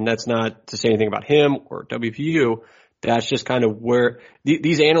before, and that's not to say anything about him or WPU. That's just kind of where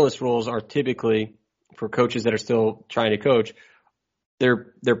these analyst roles are typically, for coaches that are still trying to coach,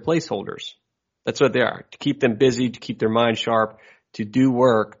 they're placeholders. That's what they are, to keep them busy, to keep their mind sharp, to do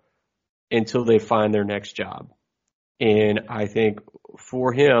work until they find their next job. And I think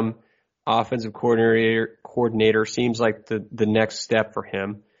for him, offensive coordinator seems like the next step for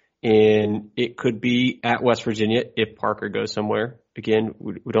him. and it could be at West Virginia if Parker goes somewhere. Again,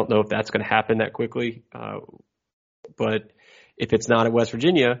 we don't know if that's going to happen that quickly, but if it's not at West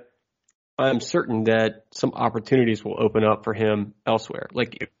Virginia, I'm certain that some opportunities will open up for him elsewhere.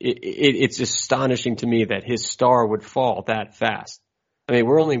 Like it's astonishing to me that his star would fall that fast. I mean,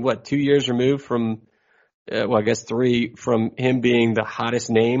 we're only 2 years removed from, I guess 3 from him being the hottest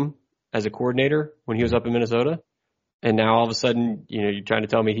name as a coordinator when he was up in Minnesota. And now all of a sudden, you're trying to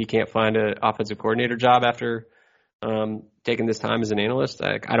tell me he can't find an offensive coordinator job after taking this time as an analyst.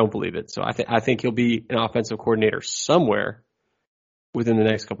 I don't believe it. So I think he'll be an offensive coordinator somewhere within the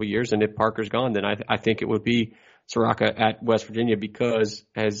next couple of years. And if Parker's gone, then I think it would be Ciarrocca at West Virginia, because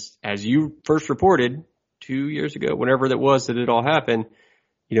as you first reported 2 years ago, whenever that was that it all happened,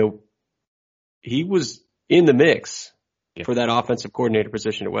 he was in the mix for that offensive coordinator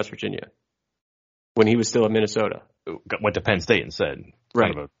position at West Virginia when he was still at Minnesota. Went to Penn State and said,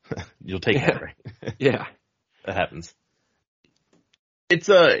 right, you'll take that, right? Yeah. That happens. It's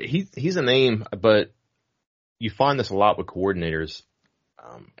he's a name, but you find this a lot with coordinators.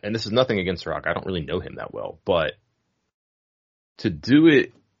 And this is nothing against Ciarrocca. I don't really know him that well, but to do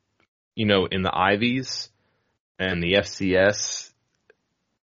it, in the Ivies and the FCS,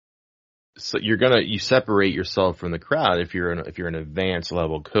 so you separate yourself from the crowd if you're an advanced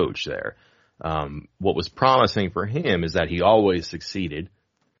level coach there. What was promising for him is that he always succeeded,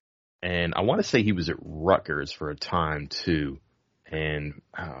 and I want to say he was at Rutgers for a time too, and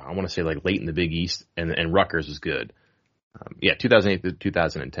I want to say like late in the Big East, and Rutgers was good. 2008 to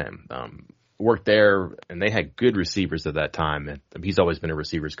 2010. Worked there, and they had good receivers at that time. And he's always been a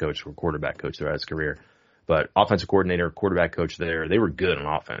receivers coach or quarterback coach throughout his career. But offensive coordinator, quarterback coach there, they were good on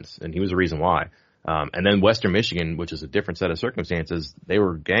offense, and he was the reason why. And then Western Michigan, which is a different set of circumstances, they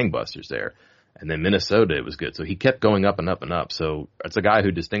were gangbusters there. And then Minnesota, it was good. So he kept going up and up and up. So it's a guy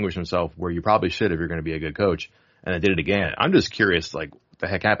who distinguished himself where you probably should if you're going to be a good coach. And I did it again. I'm just curious, what the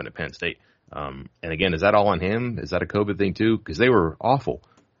heck happened at Penn State? And again, is that all on him? Is that a COVID thing too? Because they were awful,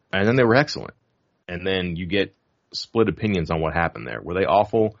 and then they were excellent. And then you get split opinions on what happened there. Were they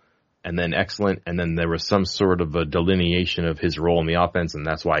awful and then excellent, and then there was some sort of a delineation of his role in the offense, and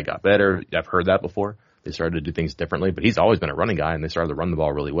that's why he got better? I've heard that before. They started to do things differently, but he's always been a running guy, and they started to run the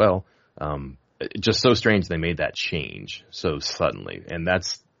ball really well. Just so strange they made that change so suddenly, and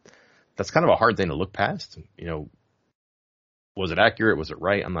that's kind of a hard thing to look past. Was it accurate? Was it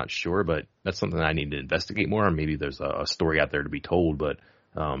right? I'm not sure, but that's something I need to investigate more. Or maybe there's a story out there to be told, but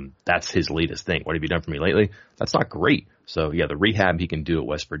that's his latest thing. What have you done for me lately? That's not great. So, yeah, the rehab he can do at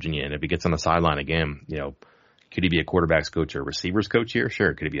West Virginia, and if he gets on the sideline again, could he be a quarterback's coach or a receivers coach here?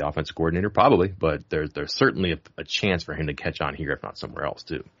 Sure. Could he be offensive coordinator? Probably, but there's certainly a chance for him to catch on here, if not somewhere else,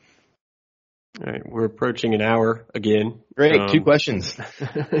 too. All right, we're approaching an hour again. Great, 2 questions.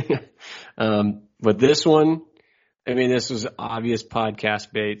 But this one, this was obvious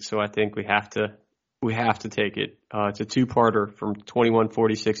podcast bait, so I think we have to take it. It's a 2-parter from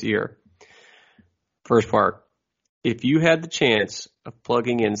 2146 ear. First part: if you had the chance of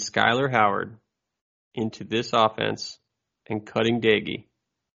plugging in Skyler Howard into this offense and cutting Doege,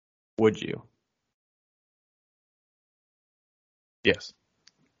 would you? Yes.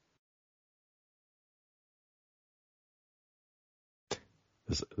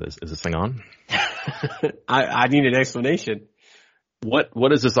 Is this thing on? I need an explanation. What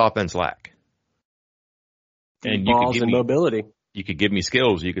does this offense lack? And balls and mobility. You could give me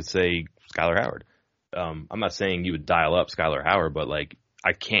skills. You could say Skyler Howard. I'm not saying you would dial up Skyler Howard, but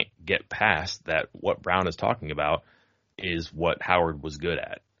I can't get past that. What Brown is talking about is what Howard was good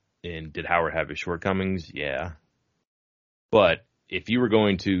at. And did Howard have his shortcomings? Yeah. But if you were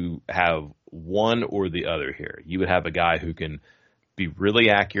going to have one or the other here, you would have a guy who can be really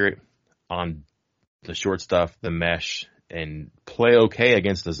accurate on the short stuff, the mesh, and play okay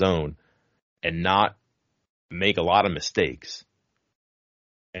against the zone and not make a lot of mistakes.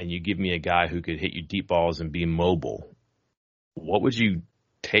 And you give me a guy who could hit you deep balls and be mobile. What would you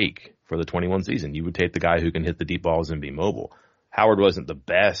take for the 21 season? You would take the guy who can hit the deep balls and be mobile. Howard wasn't the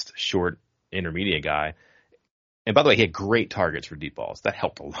best short intermediate guy. And by the way, he had great targets for deep balls. That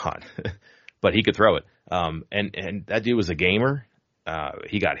helped a lot. But he could throw it. And that dude was a gamer.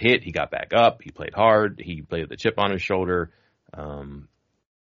 He got hit. He got back up. He played hard. He played with a chip on his shoulder. I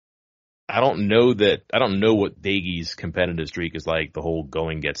don't know what Doege's competitive streak is like, the whole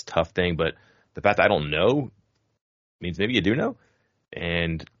going gets tough thing, but the fact that I don't know means maybe you do know.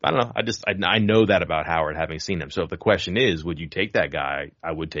 And I don't know. I know that about Howard, having seen him. So if the question is, would you take that guy?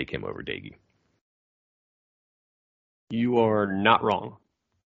 I would take him over Doege. You are not wrong.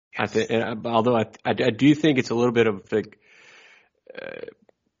 Yes. Although I do think it's a little bit of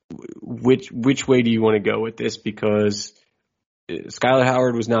which way do you want to go with this? Because Skyler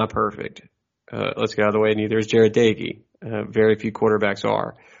Howard was not perfect. Let's get out of the way. Neither is Jared Dagey. Very few quarterbacks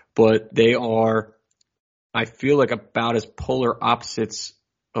are. But they are, I feel like, about as polar opposites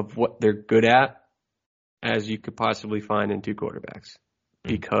of what they're good at as you could possibly find in two quarterbacks.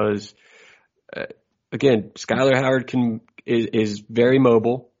 Because, again, Skyler Howard is very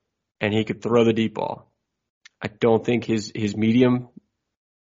mobile, and he could throw the deep ball. I don't think his medium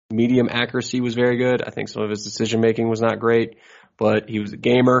accuracy was very good. I think some of his decision making was not great, but he was a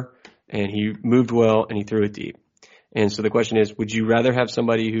gamer and he moved well and he threw it deep. And so the question is, would you rather have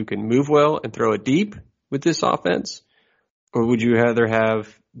somebody who can move well and throw it deep with this offense, or would you rather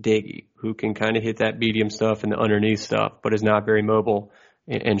have Dagey, who can kind of hit that medium stuff and the underneath stuff, but is not very mobile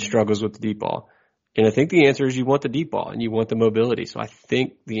and struggles with the deep ball? And I think the answer is you want the deep ball and you want the mobility. So I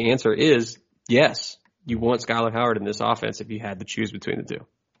think the answer is yes, you want Skyler Howard in this offense if you had to choose between the two.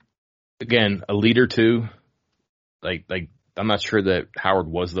 Again, a leader too. Like I'm not sure that Howard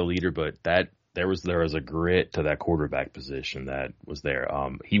was the leader, but there was a grit to that quarterback position that was there.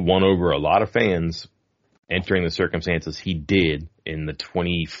 He won over a lot of fans entering the circumstances he did in the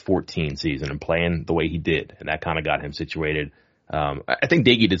 2014 season and playing the way he did, and that kind of got him situated. I think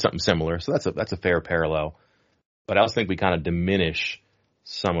Dagey did something similar, so that's a fair parallel. But I also think we kind of diminish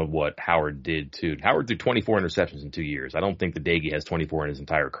some of what Howard did too. Howard threw 24 interceptions in 2 years. I don't think that Dagey has 24 in his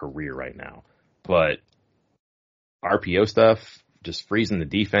entire career right now. But RPO stuff, just freezing the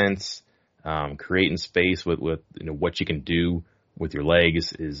defense, creating space with what you can do with your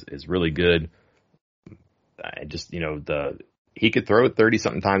legs is really good. He could throw it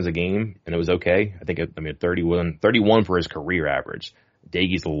 30-something times a game, and it was okay. 31 for his career average.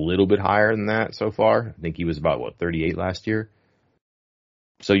 Dagey's a little bit higher than that so far. I think he was about, 38 last year.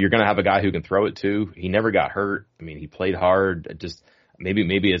 So you're going to have a guy who can throw it too. He never got hurt. I mean, he played hard. Just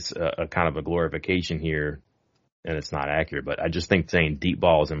maybe it's a kind of a glorification here, and it's not accurate. But I just think saying deep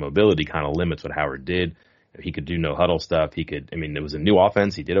balls and mobility kind of limits what Howard did. He could do no huddle stuff. It was a new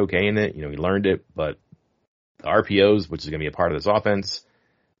offense. He did okay in it. He learned it, but the RPOs, which is going to be a part of this offense,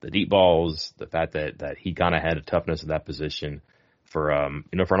 the deep balls, the fact that he kind of had a toughness at that position for an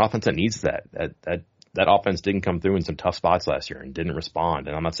offense that needs that offense didn't come through in some tough spots last year and didn't respond.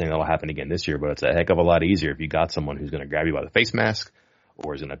 And I'm not saying that'll happen again this year, but it's a heck of a lot easier if you got someone who's going to grab you by the face mask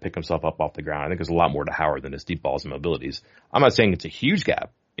or is going to pick himself up off the ground. I think there's a lot more to Howard than his deep balls and mobilities. I'm not saying it's a huge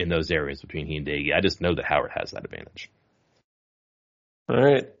gap in those areas between he and Dagey. I just know that Howard has that advantage. All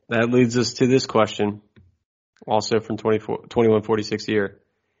right. That leads us to this question, also from 2146 year.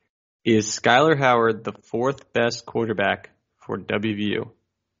 Is Skyler Howard the fourth best quarterback for WVU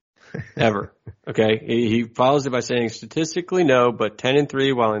ever? Okay. He follows it by saying statistically no, but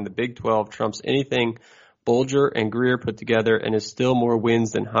 10-3 while in the Big 12 trumps anything Bulger and Greer put together and is still more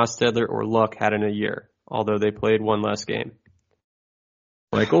wins than Hostetler or Luck had in a year, although they played one less game.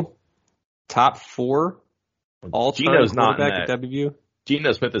 Michael, top four all-time quarterback at WVU?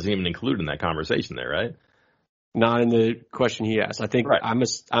 Geno Smith isn't even included in that conversation there, right? Not in the question he asked. I think right.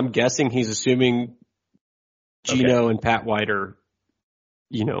 I'm guessing he's assuming Geno and Pat White are,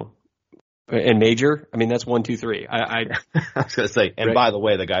 and Major. I mean, that's 1, 2, 3. I was going to say, and right. By the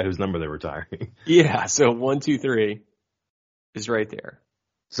way, the guy whose number they're retiring. Yeah, so 1, 2, 3 is right there.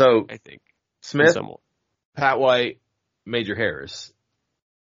 So I think Smith, Pat White, Major Harris.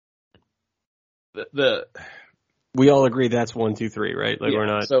 We all agree that's 1, 2, 3, right? Like we're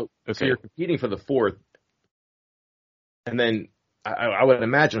not. So you're competing for the fourth. And then I would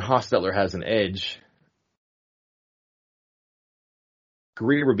imagine Hostetler has an edge.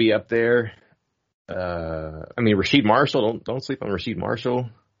 Greer would be up there. Rasheed Marshall. Don't sleep on Rasheed Marshall.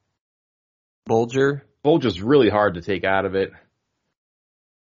 Bulger's really hard to take out of it.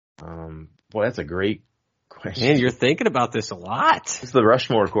 Boy, that's a great question. Man, you're thinking about this a lot. Who's the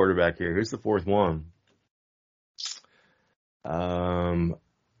Rushmore quarterback here? Who's the fourth one? And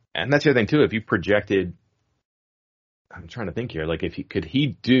that's the other thing too. If you projected, I'm trying to think here. Like, could he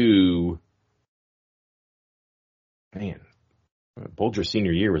do? Man, Bulger's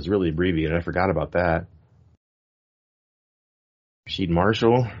senior year was really abbreviated. I forgot about that. Rasheed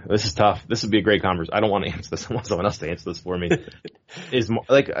Marshall. This is tough. This would be a great conversation. I don't want to answer this. I want someone else to answer this for me.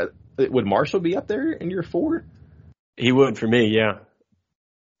 Would Marshall be up there in year 4? He would for me, yeah.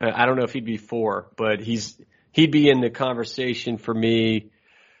 I don't know if he'd be 4, but he'd be in the conversation for me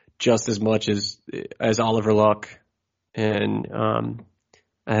just as much as Oliver Luck. And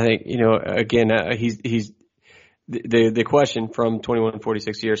I think, again, he's the question from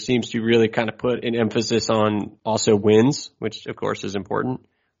 2146 here seems to really kind of put an emphasis on also wins, which of course is important.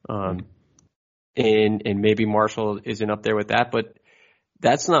 And maybe Marshall isn't up there with that, but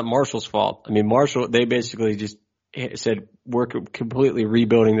that's not Marshall's fault. I mean, Marshall, they basically just said, we're completely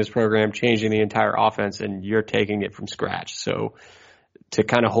rebuilding this program, changing the entire offense, and you're taking it from scratch. So to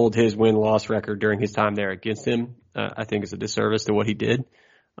kind of hold his win-loss record during his time there against him, I think is a disservice to what he did.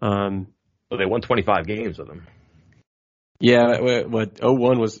 Well, they won 25 games with him. Yeah, what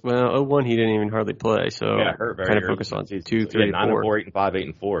 01 he didn't even hardly play, so yeah, hurt very kind of focus on 2, 3, 9 4. 4, 8 and 5, 8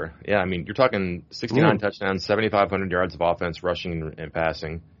 and 4. Yeah, I mean, you're talking 69 touchdowns, 7,500 yards of offense, rushing and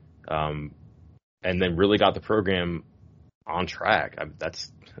passing, and then really got the program on track.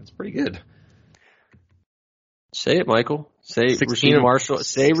 That's pretty good. Say it, Michael. Say Rasheed Marshall.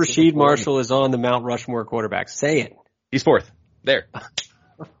 Say Rasheed Marshall is on the Mount Rushmore quarterback. Say it. He's fourth. There.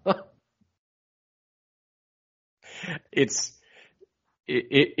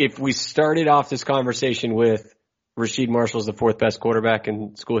 If we started off this conversation with Rasheed Marshall's the fourth best quarterback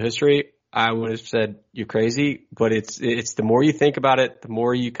in school history, I would have said you're crazy. But it's the more you think about it, the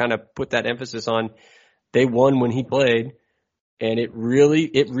more you kind of put that emphasis on. They won when he played, and it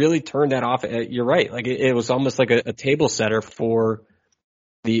really turned that off. You're right. Like it was almost like a table setter for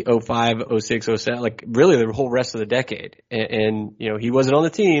the 05, 06, 07, like really the whole rest of the decade. And you know, he wasn't on the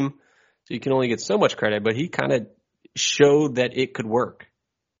team, so you can only get so much credit, but he kind of showed that it could work.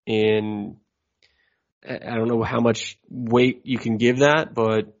 And I don't know how much weight you can give that,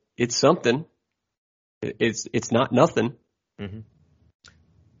 but it's something. It's not nothing. Mm-hmm.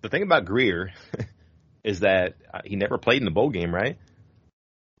 The thing about Greer is that he never played in the bowl game, right?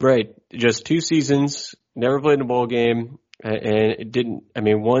 Right. Just 2 seasons, never played in a bowl game. And it didn't, I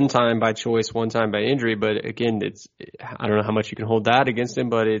mean, one time by choice, one time by injury, but again, I don't know how much you can hold that against him,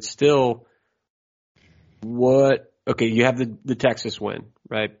 but it's still okay, you have the Texas win,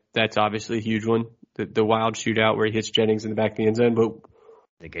 right? That's obviously a huge one. The wild shootout where he hits Jennings in the back of the end zone, but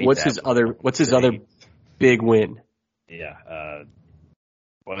what's his other big win? Yeah.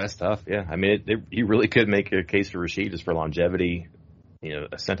 Well, that's tough. Yeah. I mean, you really could make a case for Rasheed just for longevity, you know,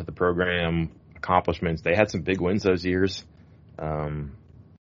 ascent of the program, accomplishments. They had some big wins those years. I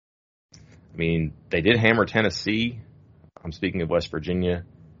mean, they did hammer Tennessee. I'm speaking of West Virginia.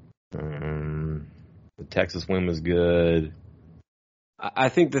 The Texas win was good. I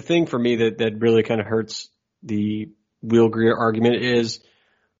think the thing for me that really kind of hurts the Will Grier argument is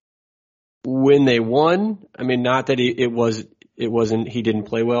when they won. I mean, not that it wasn't he didn't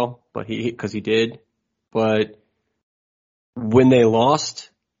play well, but because he did. But when they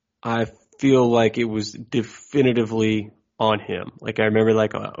lost, I feel like it was definitively on him. Like I remember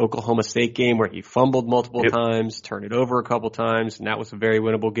like a Oklahoma State game where he fumbled multiple times, turned it over a couple times, and that was a very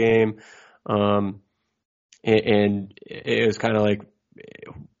winnable game. And it was kind of like,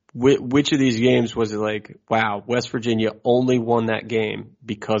 which of these games was it like, wow, West Virginia only won that game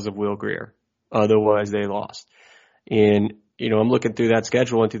because of Will Grier. Otherwise they lost. And, you know, I'm looking through that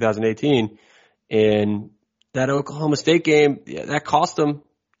schedule in 2018 and that Oklahoma State game, that cost them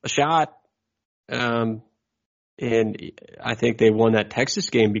a shot. And I think they won that Texas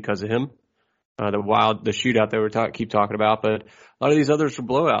game because of him. The shootout that keep talking about, but a lot of these others were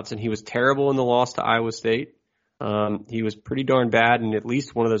blowouts, and he was terrible in the loss to Iowa State. He was pretty darn bad in at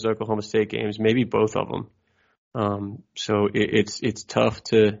least one of those Oklahoma State games, maybe both of them. So it's tough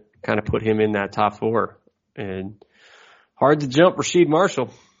to kind of put him in that top 4, and hard to jump Rasheed Marshall.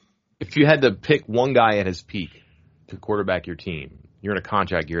 If you had to pick one guy at his peak to quarterback your team, you're in a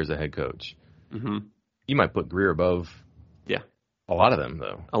contract year as a head coach. Mm-hmm. You might put Grier above. Yeah, a lot of them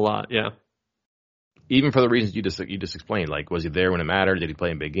though. A lot, yeah. Even for the reasons you just explained, like was he there when it mattered? Did he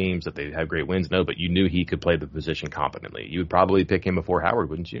play in big games? Did they have great wins? No, but you knew he could play the position competently. You would probably pick him before Howard,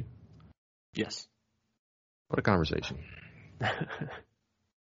 wouldn't you? Yes. What a conversation. There's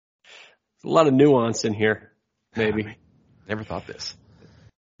a lot of nuance in here, maybe. Never thought this.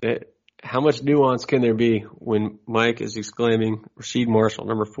 How much nuance can there be when Mike is exclaiming Rasheed Marshall,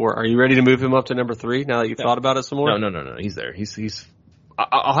 number 4? Are you ready to move him up to number 3 now that you've thought about it some more? No. He's there. He's.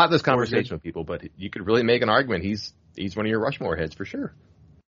 I'll have this conversation with people, but you could really make an argument. He's one of your Rushmore heads for sure.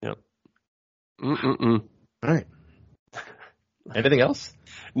 Yep. All right. Anything else?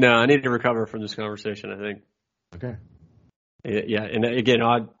 No, I need to recover from this conversation, I think. Okay. Yeah, and again,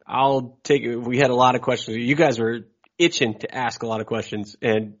 I'll take it. We had a lot of questions. You guys were itching to ask a lot of questions,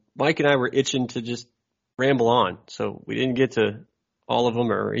 and Mike and I were itching to just ramble on. So we didn't get to all of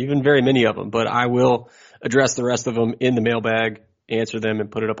them or even very many of them, but I will address the rest of them in the mailbag, answer them, and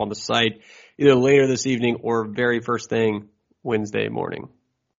put it up on the site either later this evening or very first thing Wednesday morning.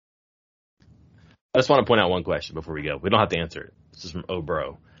 I just want to point out one question before we go. We don't have to answer it. This is from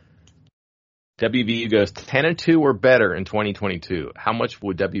Obro. WVU goes 10-2 or better in 2022. How much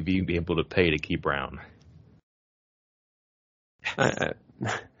would WVU be able to pay to keep Brown?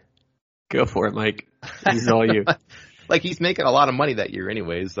 Go for it, Mike. This is all you. Like, he's making a lot of money that year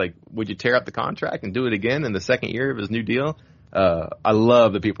anyways. Like, would you tear up the contract and do it again in the second year of his new deal? I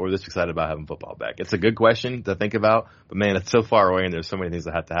love that people are this excited about having football back. It's a good question to think about, but man, it's so far away and there's so many things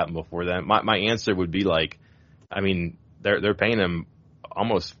that have to happen before then. My answer would be like, I mean, they're paying him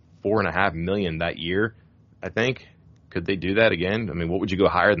almost $4.5 million that year, I think. Could they do that again? I mean, what would you go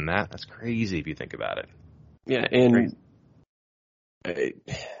higher than that? That's crazy if you think about it. Yeah, and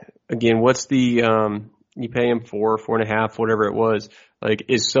again, what's the you pay him 4.5, whatever it was. Like,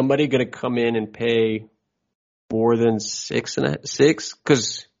 is somebody going to come in and pay more than 6?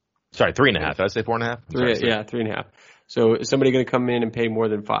 Because 3.5. Did I say 4.5? 3.5. So is somebody going to come in and pay more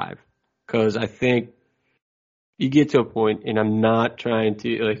than 5? Because I think you get to a point, and I'm not trying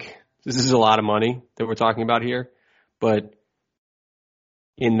to, like, this is a lot of money that we're talking about here, but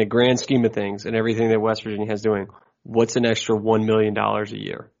in the grand scheme of things and everything that West Virginia has doing, what's an extra $1 million a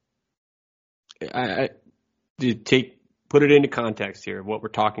year? Put it into context here of what we're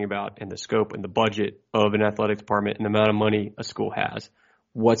talking about and the scope and the budget of an athletic department and the amount of money a school has.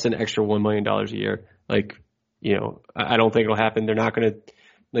 What's an extra $1 million a year? Like, you know, I don't think it'll happen. They're not going to,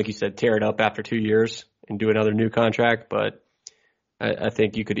 like you said, tear it up after 2 years and do another new contract, but I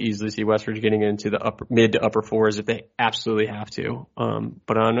think you could easily see West Virginia getting into the mid to upper fours if they absolutely have to.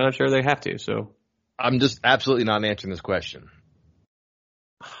 But I'm not sure they have to. So I'm just absolutely not answering this question.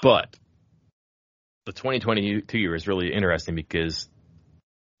 But the 2022 year is really interesting because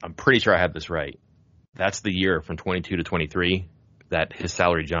I'm pretty sure I have this right. That's the year from 22 to 23 that his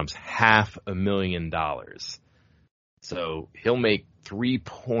salary jumps $500,000. So he'll make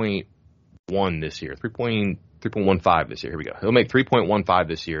 3.1 this year, 3.15 this year. Here we go. He'll make 3.15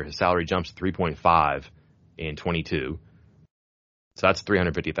 this year. His salary jumps to 3.5 in 22. So that's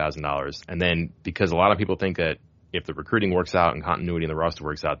 $350,000. And then because a lot of people think that if the recruiting works out and continuity in the roster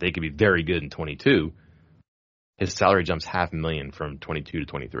works out, they could be very good in 22. His salary jumps $500,000 from 22 to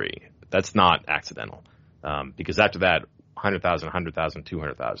 23. That's not accidental. Because after that, 100,000, 100,000,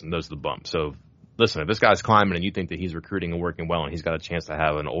 200,000, those are the bumps. So listen, if this guy's climbing and you think that he's recruiting and working well and he's got a chance to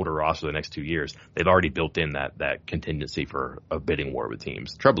have an older roster the next 2 years, they've already built in that contingency for a bidding war with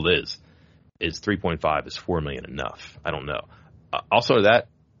teams. Trouble is 3.5 is $4 million enough? I don't know. Also that,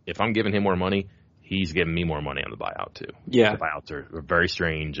 if I'm giving him more money, he's giving me more money on the buyout too. Yeah. The buyouts are very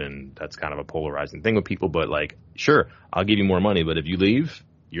strange, and that's kind of a polarizing thing with people, but like, sure, I'll give you more money, but if you leave,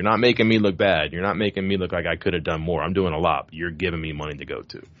 you're not making me look bad. You're not making me look like I could have done more. I'm doing a lot, but you're giving me money to go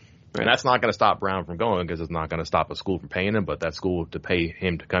to. Right. And that's not going to stop Brown from going because it's not going to stop a school from paying him, but that school to pay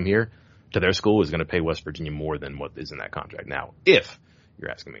him to come here to their school is going to pay West Virginia more than what is in that contract now, if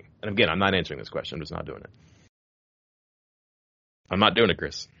you're asking me. And again, I'm not answering this question. I'm just not doing it. I'm not doing it,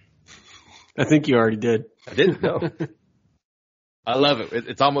 Chris. I think you already did. I didn't? No. I love it.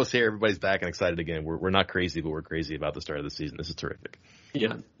 It's almost here. Everybody's back and excited again. We're not crazy, but we're crazy about the start of the season. This is terrific.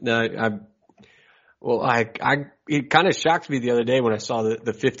 Yeah. No, it kind of shocked me the other day when I saw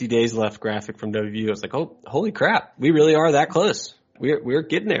the 50 days left graphic from WVU. I was like, oh, holy crap. We really are that close. We're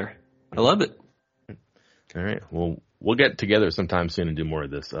getting there. I love it. All right. Well, we'll get together sometime soon and do more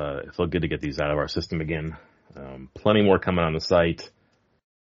of this. It felt good to get these out of our system again. Plenty more coming on the site.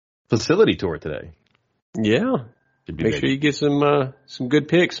 Facility tour today. Yeah. Make sure you get some good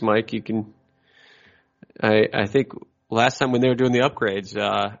picks, Mike. You can. I think last time when they were doing the upgrades,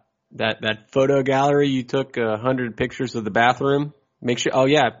 that photo gallery, you took 100 pictures of the bathroom. Make sure. Oh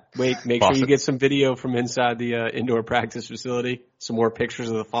yeah, make sure you get some video from inside the indoor practice facility. Some more pictures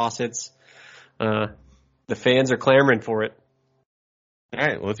of the faucets. The fans are clamoring for it. All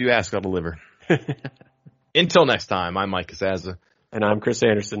right. Well, if you ask, I'll deliver. Until next time, I'm Mike Casazza. And I'm Chris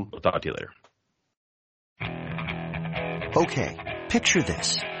Anderson. We'll talk to you later. Okay, picture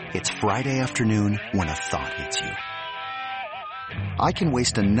this. It's Friday afternoon when a thought hits you. I can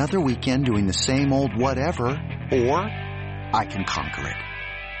waste another weekend doing the same old whatever, or I can conquer it.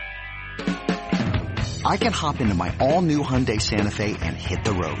 I can hop into my all-new Hyundai Santa Fe and hit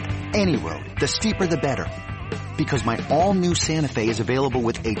the road. Any road. The steeper, the better. Because my all-new Santa Fe is available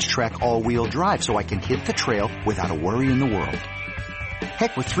with H-Track all-wheel drive, so I can hit the trail without a worry in the world.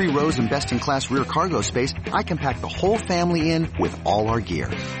 Heck, with 3 rows and best-in-class rear cargo space, I can pack the whole family in with all our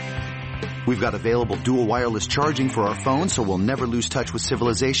gear. We've got available dual wireless charging for our phones, so we'll never lose touch with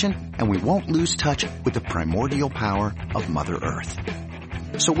civilization, and we won't lose touch with the primordial power of Mother Earth.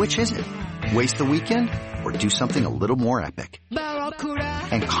 So which is it? Waste the weekend or do something a little more epic?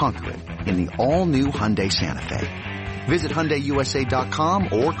 And conquer it in the all-new Hyundai Santa Fe. Visit HyundaiUSA.com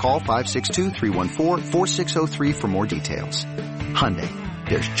or call 562-314-4603 for more details. Hyundai,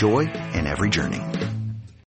 there's joy in every journey.